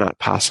 you cannot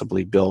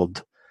possibly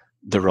build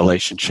the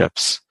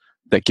relationships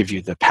that give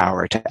you the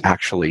power to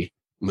actually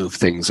move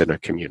things in a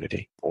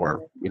community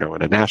or, in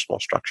a national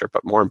structure.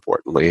 But more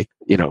importantly,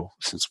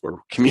 since we're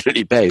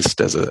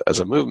community-based as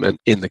a movement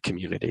in the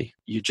community,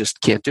 you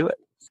just can't do it.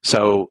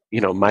 So,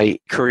 my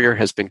career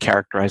has been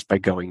characterized by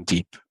going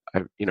deep.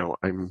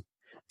 I'm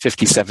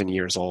 57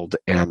 years old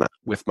and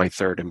with my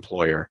third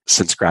employer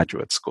since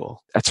graduate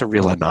school. That's a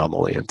real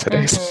anomaly in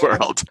today's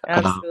world.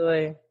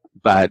 Absolutely.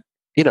 But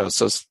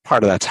so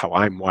part of that's how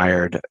I'm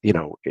wired.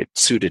 It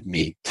suited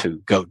me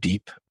to go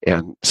deep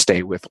and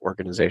stay with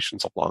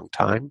organizations a long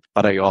time.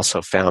 But I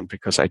also found,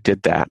 because I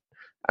did that,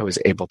 I was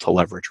able to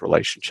leverage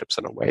relationships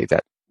in a way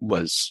that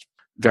was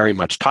very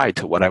much tied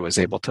to what I was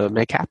able to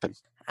make happen.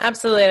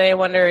 Absolutely. And I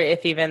wonder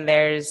if even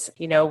there's,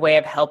 a way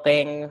of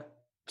helping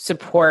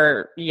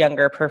support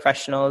younger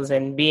professionals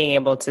and being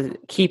able to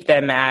keep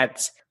them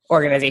at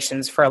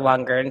organizations for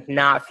longer and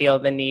not feel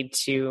the need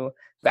to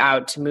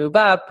out to move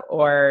up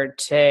or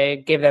to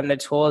give them the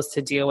tools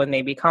to deal with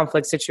maybe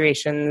conflict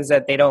situations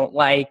that they don't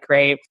like,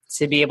 right?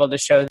 To be able to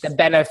show the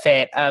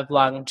benefit of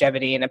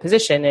longevity in a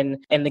position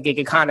in the gig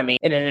economy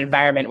in an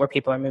environment where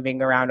people are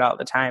moving around all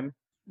the time.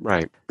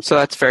 Right. So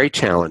that's very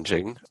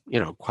challenging.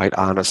 Quite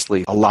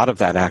honestly, a lot of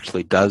that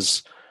actually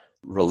does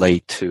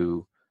relate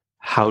to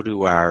how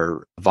do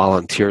our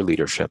volunteer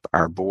leadership,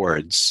 our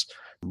boards,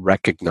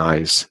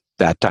 recognize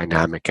that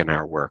dynamic in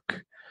our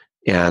work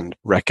and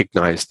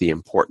recognize the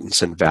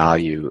importance and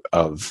value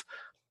of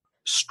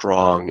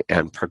strong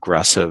and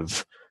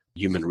progressive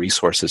human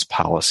resources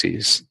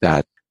policies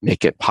that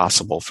make it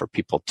possible for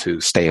people to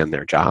stay in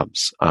their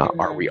jobs?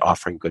 Are we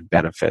offering good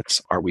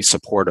benefits? Are we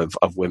supportive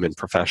of women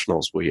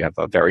professionals? We have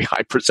a very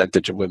high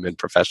percentage of women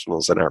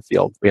professionals in our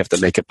field. We have to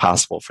make it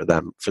possible for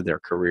them, for their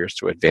careers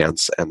to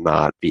advance and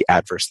not be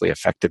adversely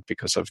affected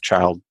because of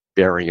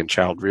childbearing and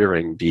child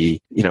rearing,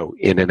 be,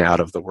 in and out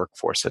of the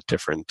workforce at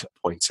different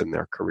points in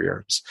their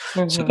careers.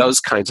 So those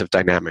kinds of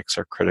dynamics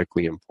are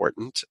critically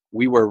important.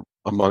 We were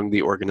among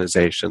the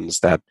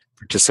organizations that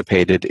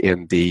participated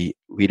in the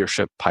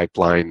Leadership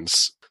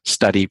Pipelines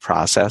study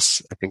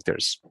process. I think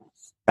there's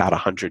about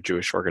 100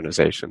 Jewish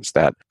organizations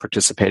that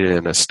participated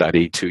in a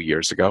study 2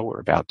 years ago.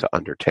 We're about to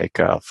undertake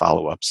a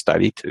follow-up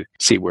study to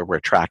see where we're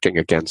tracking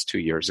against 2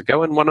 years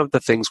ago. And one of the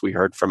things we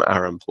heard from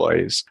our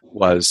employees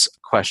was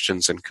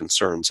questions and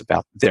concerns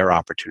about their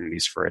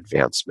opportunities for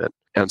advancement.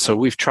 And so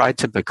we've tried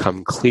to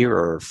become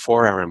clearer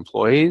for our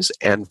employees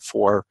and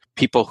for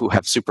people who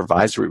have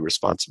supervisory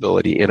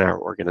responsibility in our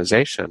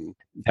organization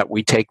that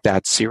we take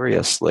that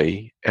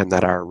seriously and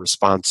that our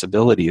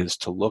responsibility is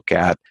to look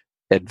at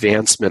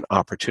advancement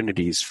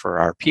opportunities for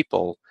our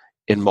people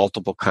in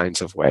multiple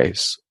kinds of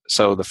ways.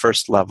 So the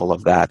first level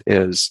of that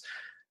is,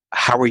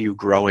 how are you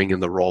growing in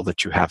the role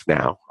that you have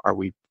now? Are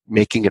we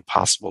making it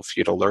possible for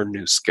you to learn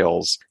new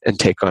skills and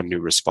take on new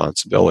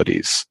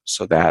responsibilities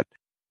so that,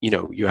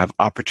 you have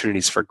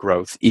opportunities for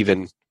growth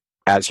even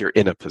as you're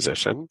in a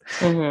position?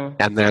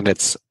 And then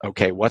it's,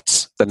 okay,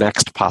 what's the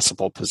next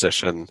possible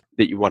position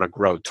that you want to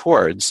grow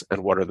towards?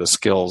 And what are the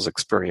skills,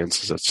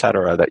 experiences, et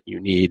cetera, that you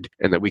need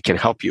and that we can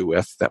help you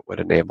with that would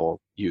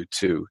enable you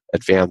to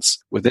advance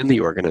within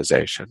the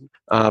organization?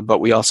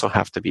 But we also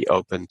have to be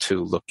open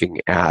to looking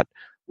at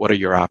what are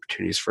your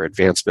opportunities for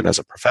advancement as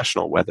a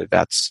professional, whether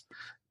that's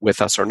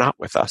with us or not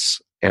with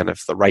us. And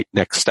if the right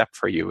next step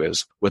for you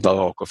is with a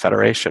local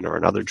federation or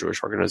another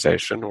Jewish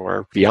organization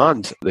or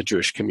beyond the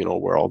Jewish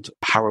communal world,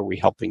 how are we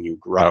helping you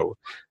grow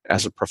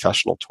as a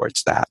professional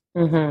towards that?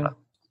 Mm-hmm.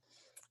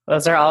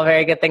 Those are all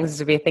very good things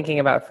to be thinking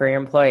about for your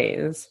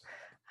employees.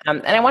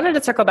 And I wanted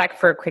to circle back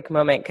for a quick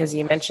moment because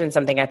you mentioned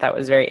something I thought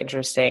was very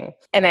interesting.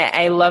 And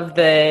I love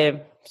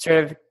the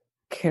sort of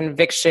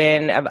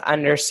conviction of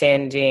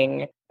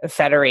understanding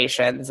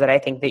federations that I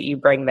think that you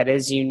bring that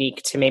is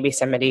unique to maybe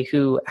somebody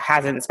who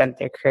hasn't spent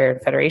their career in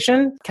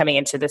federation coming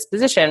into this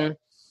position,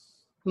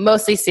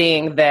 mostly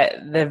seeing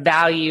the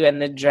value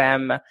and the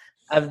gem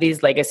of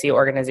these legacy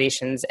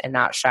organizations and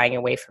not shying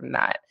away from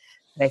that.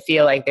 And I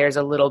feel like there's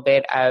a little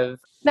bit of,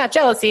 not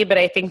jealousy, but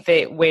I think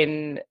that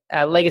when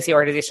legacy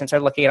organizations are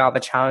looking at all the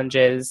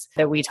challenges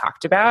that we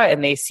talked about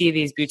and they see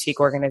these boutique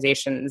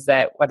organizations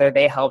that whether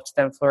they helped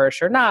them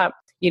flourish or not,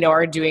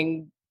 are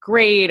doing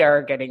great,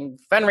 are getting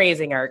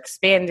fundraising, are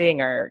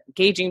expanding, are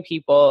engaging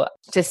people,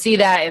 to see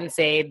that and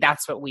say,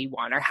 that's what we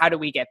want, or how do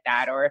we get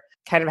that? Or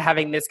kind of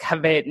having this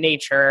covet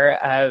nature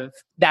of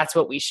that's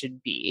what we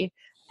should be.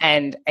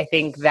 And I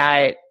think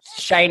that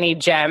shiny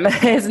gem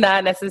is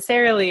not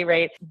necessarily,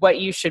 right, what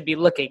you should be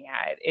looking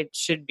at. It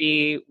should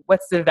be,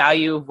 what's the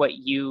value of what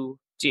you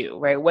do,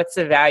 right? What's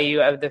the value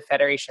of the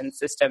federation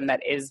system that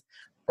is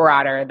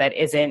broader, that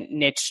isn't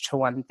niche to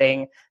one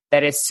thing,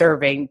 that is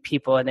serving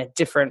people in a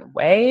different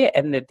way,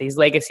 and that these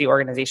legacy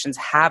organizations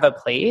have a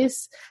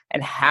place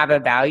and have a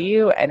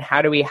value, and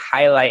how do we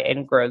highlight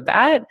and grow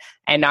that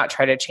and not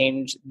try to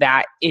change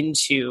that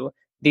into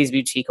these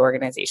boutique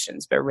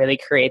organizations, but really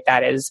create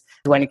that as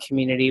one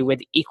community with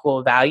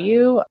equal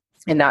value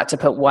and not to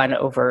put one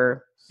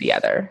over the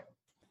other.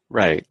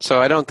 Right.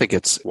 So I don't think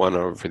it's one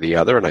over the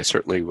other, and I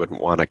certainly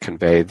wouldn't want to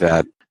convey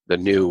that the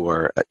new,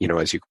 or,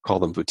 as you call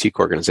them, boutique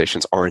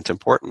organizations aren't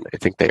important. I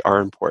think they are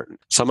important.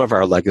 Some of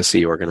our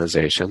legacy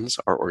organizations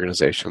are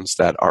organizations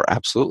that are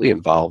absolutely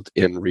involved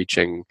in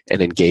reaching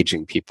and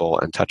engaging people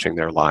and touching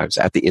their lives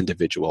at the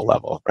individual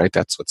level, right?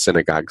 That's what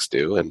synagogues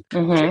do. And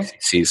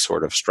JCCs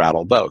sort of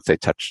straddle both. They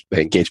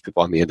engage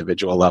people on the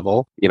individual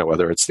level,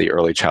 whether it's the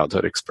early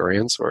childhood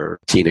experience or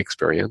teen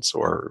experience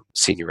or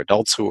senior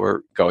adults who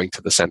are going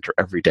to the center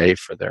every day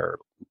for their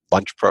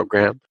lunch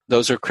program.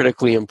 Those are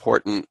critically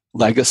important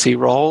legacy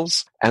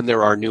roles, and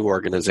there are new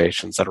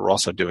organizations that are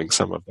also doing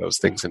some of those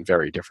things in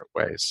very different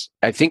ways.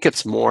 I think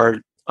it's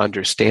more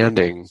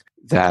understanding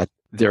that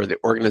there are the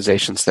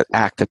organizations that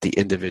act at the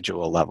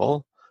individual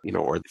level,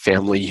 or the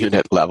family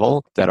unit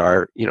level, that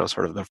are,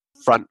 sort of the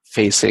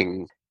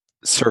front-facing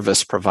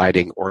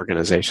service-providing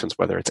organizations,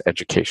 whether it's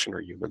education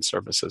or human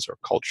services or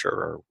culture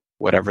or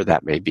whatever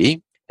that may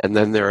be. And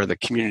then there are the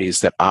communities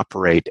that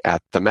operate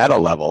at the meta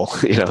level,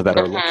 that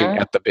are looking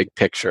at the big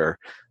picture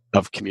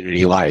of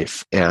community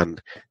life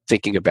and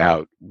thinking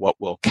about what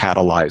will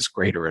catalyze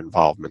greater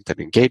involvement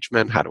and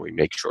engagement. How do we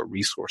make sure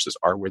resources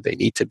are where they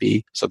need to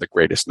be so the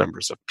greatest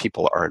numbers of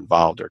people are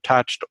involved or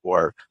touched,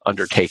 or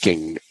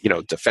undertaking,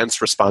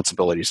 defense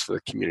responsibilities for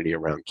the community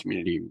around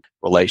community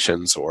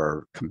relations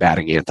or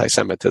combating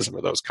anti-Semitism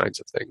or those kinds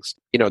of things.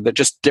 They're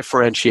just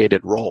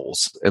differentiated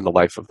roles in the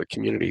life of the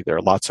community. There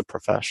are lots of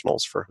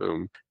professionals for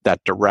whom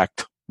that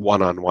direct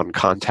one-on-one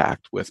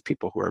contact with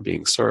people who are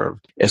being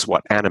served is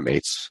what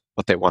animates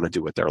what they want to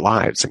do with their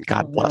lives. And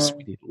God bless,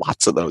 we need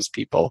lots of those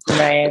people,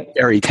 right?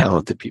 Very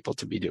talented people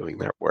to be doing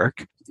that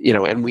work,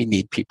 and we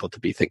need people to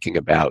be thinking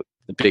about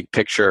the big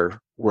picture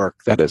work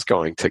that is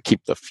going to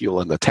keep the fuel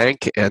in the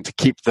tank and to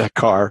keep the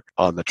car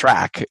on the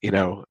track,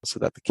 so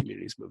that the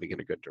community is moving in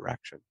a good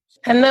direction.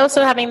 And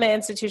also having the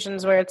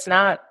institutions where it's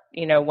not,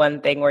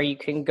 one thing where you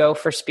can go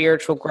for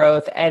spiritual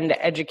growth and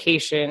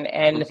education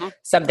and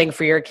something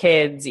for your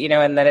kids,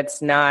 and that it's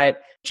not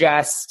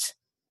just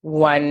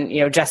one,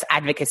 just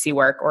advocacy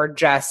work or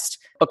just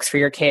books for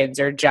your kids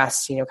or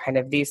just, kind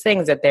of these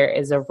things, that there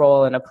is a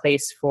role and a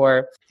place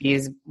for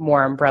these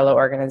more umbrella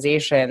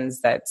organizations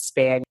that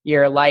span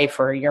your life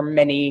or your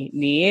many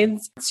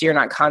needs. So you're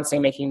not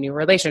constantly making new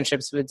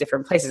relationships with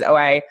different places. Oh,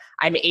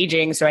 I'm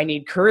aging, so I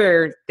need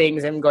career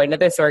things. I'm going to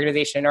this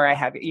organization, or I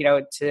have,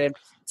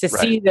 to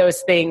see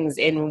those things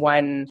in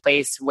one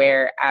place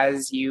where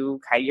as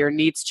your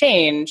needs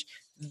change,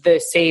 the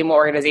same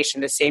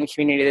organization, the same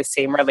community, the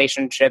same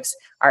relationships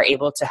are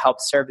able to help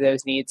serve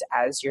those needs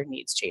as your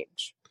needs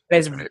change.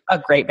 There's a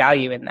great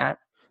value in that.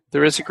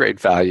 There is a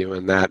great value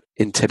in that.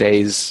 In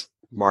today's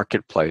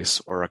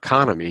marketplace or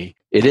economy,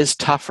 it is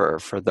tougher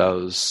for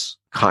those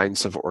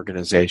kinds of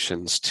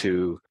organizations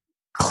to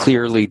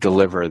clearly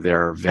deliver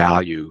their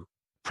value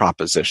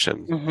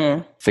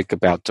proposition. Think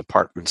about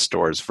department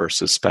stores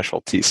versus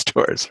specialty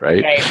stores,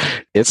 right?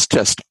 It's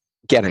just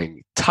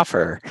getting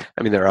tougher.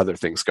 I mean, there are other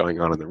things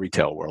going on in the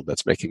retail world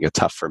that's making it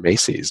tough for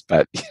Macy's,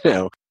 but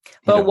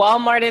But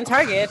Walmart and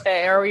Target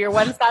are your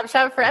one-stop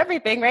shop for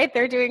everything, right?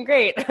 They're doing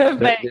great.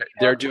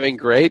 They're doing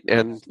great,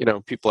 and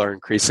people are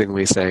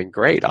increasingly saying,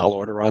 "Great, I'll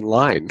order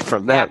online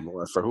from them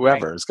or for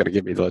whoever is going to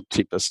give me the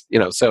cheapest."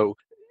 So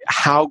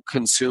how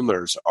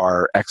consumers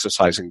are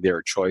exercising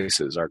their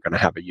choices are going to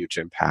have a huge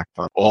impact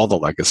on all the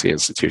legacy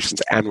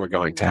institutions, and we're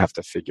going to have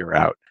to figure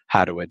out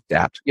how to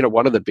adapt.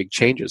 One of the big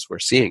changes we're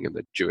seeing in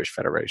the Jewish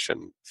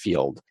Federation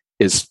field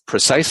is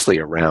precisely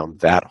around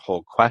that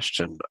whole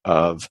question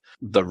of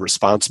the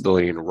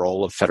responsibility and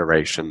role of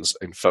federations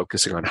in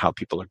focusing on how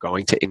people are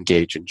going to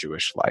engage in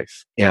Jewish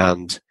life,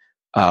 and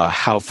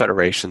how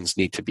federations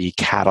need to be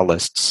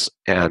catalysts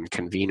and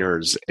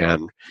conveners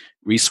and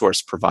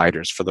resource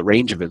providers for the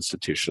range of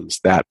institutions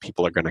that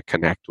people are going to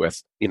connect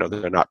with.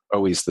 They're not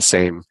always the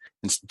same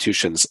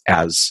institutions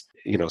as,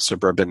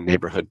 suburban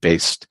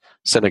neighborhood-based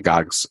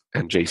synagogues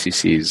and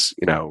JCCs,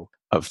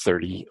 of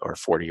 30 or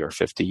 40 or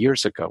 50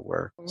 years ago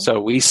were. So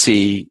we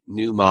see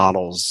new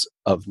models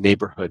of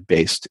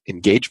neighborhood-based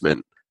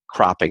engagement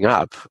cropping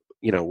up,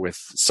 with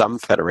some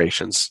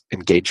federations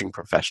engaging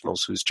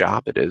professionals whose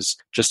job it is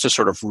just to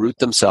sort of root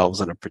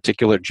themselves in a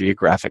particular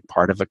geographic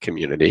part of a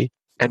community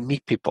and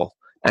meet people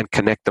and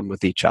connect them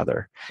with each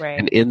other. Right.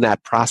 And in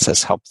that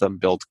process, help them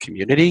build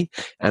community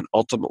and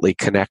ultimately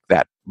connect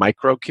that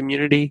micro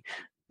community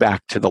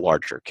back to the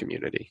larger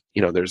community.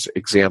 There's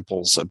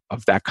examples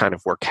of that kind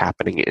of work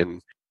happening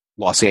in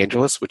Los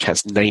Angeles, which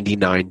has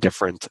 99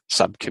 different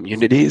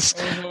sub-communities,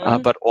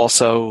 but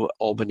also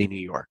Albany, New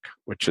York,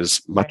 which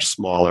is much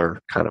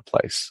smaller kind of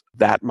place.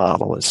 That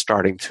model is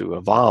starting to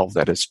evolve,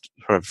 that is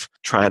sort of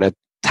trying to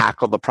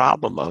tackle the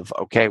problem of,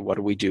 okay, what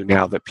do we do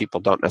now that people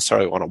don't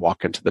necessarily want to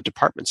walk into the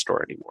department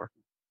store anymore?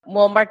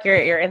 Well, Mark,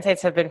 your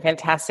insights have been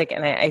fantastic,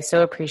 and I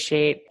so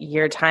appreciate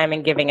your time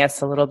and giving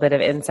us a little bit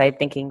of inside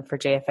thinking for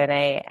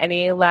JFNA.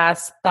 Any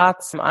last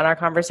thoughts on our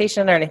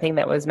conversation or anything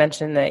that was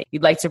mentioned that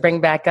you'd like to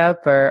bring back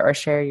up or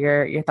share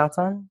your thoughts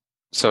on?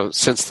 So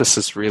since this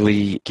is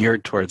really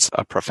geared towards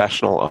a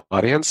professional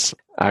audience,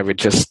 I would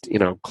just,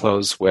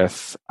 close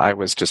with, I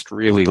was just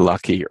really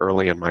lucky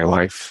early in my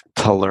life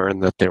to learn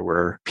that there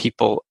were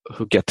people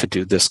who get to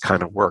do this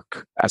kind of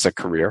work as a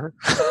career.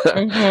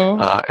 And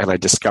I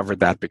discovered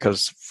that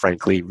because,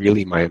 frankly,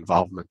 really my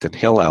involvement in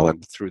Hillel,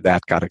 and through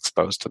that got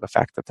exposed to the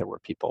fact that there were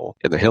people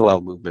in the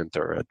Hillel movement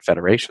or at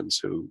federations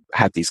who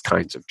had these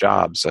kinds of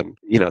jobs. And,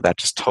 that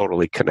just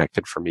totally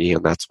connected for me.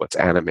 And that's what's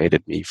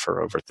animated me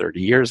for over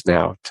 30 years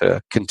now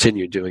to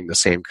continue doing the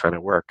same kind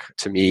of work.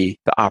 To me,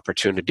 the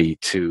opportunity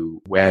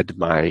to wed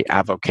my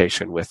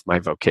avocation with my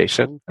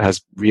vocation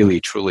has really,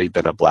 truly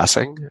been a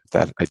blessing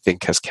that I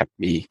think has kept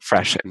me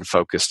fresh and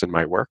focused in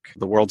my work.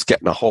 The world's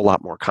getting a whole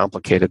lot more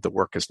complicated. The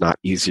work is not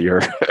easier.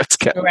 It's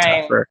getting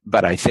tougher.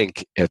 But I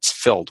think it's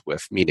filled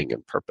with meaning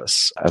and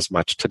purpose as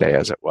much today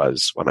as it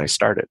was when I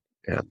started.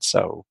 And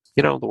so,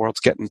 the world's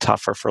getting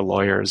tougher for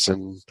lawyers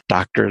and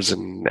doctors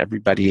and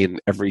everybody in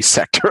every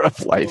sector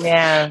of life.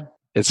 Yeah.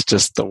 It's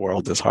just the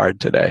world is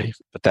hard today.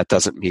 But that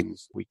doesn't mean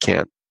we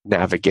can't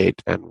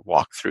navigate and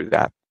walk through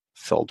that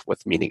filled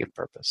with meaning and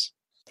purpose.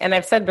 And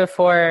I've said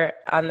before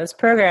on this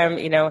program,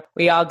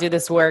 we all do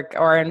this work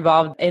or are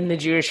involved in the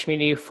Jewish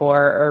community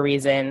for a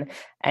reason.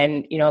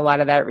 And, a lot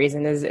of that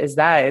reason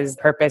is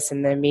purpose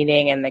and the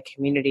meaning and the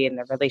community and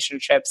the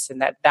relationships,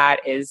 and that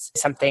is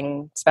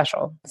something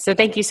special. So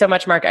thank you so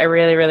much, Mark. I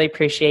really, really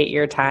appreciate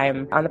your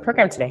time on the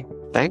program today.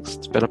 Thanks.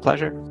 It's been a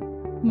pleasure.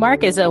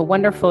 Mark is a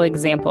wonderful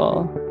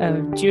example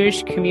of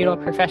Jewish communal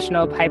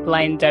professional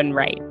pipeline done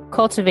right.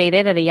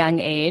 Cultivated at a young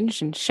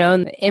age and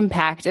shown the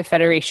impact a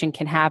federation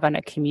can have on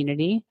a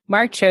community,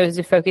 Mark chose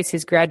to focus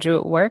his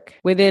graduate work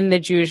within the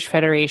Jewish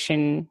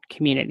Federation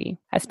community.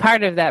 As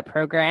part of that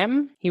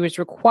program, he was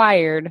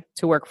required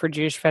to work for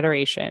Jewish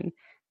Federation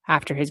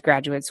after his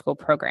graduate school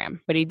program.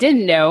 What he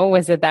didn't know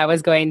was that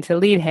was going to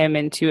lead him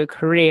into a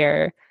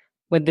career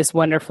with this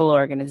wonderful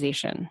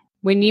organization.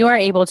 When you are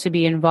able to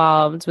be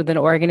involved with an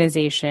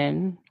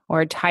organization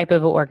or a type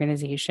of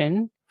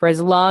organization for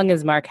as long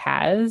as Mark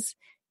has,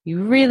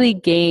 you really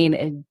gain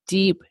a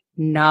deep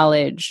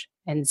knowledge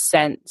and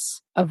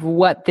sense of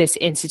what this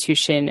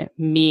institution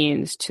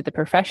means to the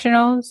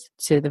professionals,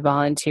 to the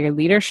volunteer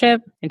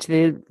leadership, and to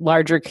the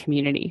larger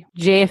community.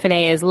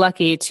 JFNA is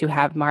lucky to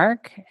have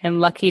Mark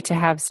and lucky to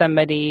have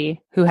somebody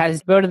who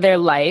has devoted their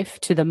life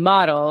to the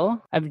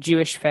model of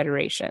Jewish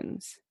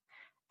federations.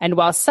 And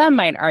while some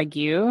might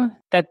argue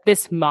that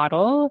this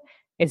model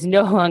is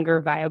no longer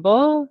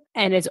viable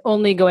and is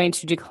only going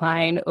to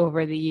decline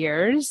over the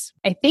years,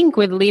 I think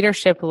with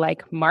leadership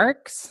like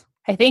Mark's,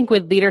 I think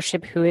with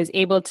leadership who is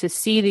able to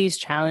see these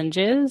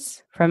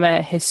challenges from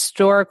a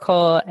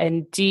historical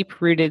and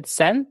deep-rooted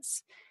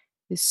sense,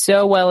 is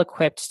so well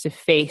equipped to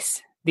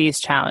face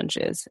these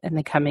challenges in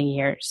the coming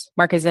years.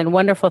 Mark has done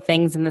wonderful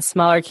things in the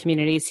smaller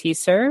communities he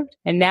served,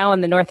 and now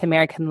on the North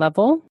American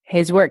level,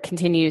 his work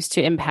continues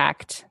to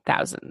impact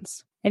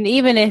thousands. And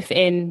even if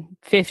in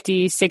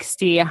 50,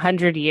 60,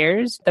 100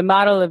 years, the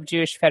model of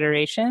Jewish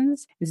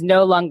federations is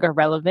no longer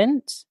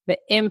relevant, the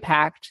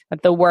impact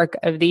that the work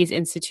of these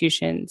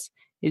institutions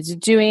is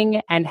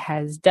doing and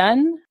has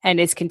done and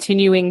is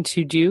continuing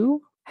to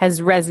do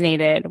has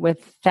resonated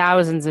with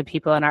thousands of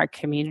people in our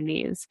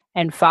communities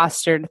and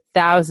fostered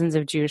thousands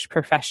of Jewish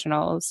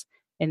professionals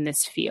in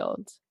this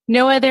field.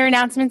 No other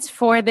announcements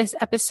for this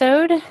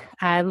episode.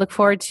 I look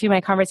forward to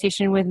my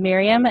conversation with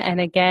Miriam.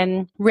 And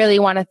again, really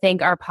want to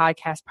thank our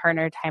podcast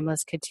partner,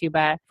 Timeless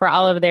Ketubah, for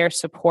all of their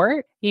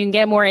support. You can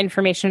get more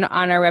information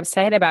on our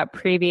website about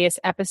previous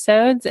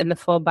episodes and the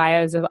full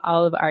bios of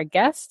all of our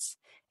guests.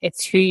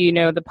 It's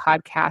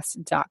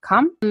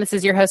whoyouknowthepodcast.com. This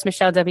is your host,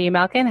 Michelle W.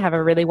 Malkin. Have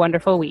a really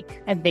wonderful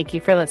week, and thank you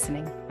for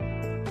listening.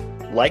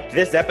 Liked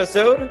this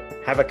episode?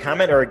 Have a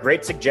comment or a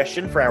great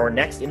suggestion for our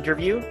next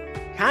interview?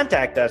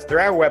 Contact us through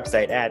our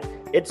website at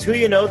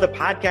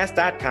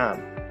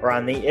itswhoyouknowthepodcast.com or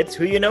on the It's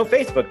Who You Know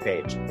Facebook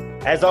page.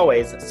 As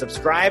always,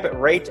 subscribe,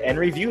 rate, and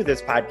review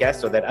this podcast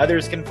so that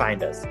others can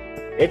find us.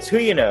 It's Who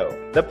You Know,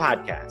 the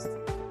podcast.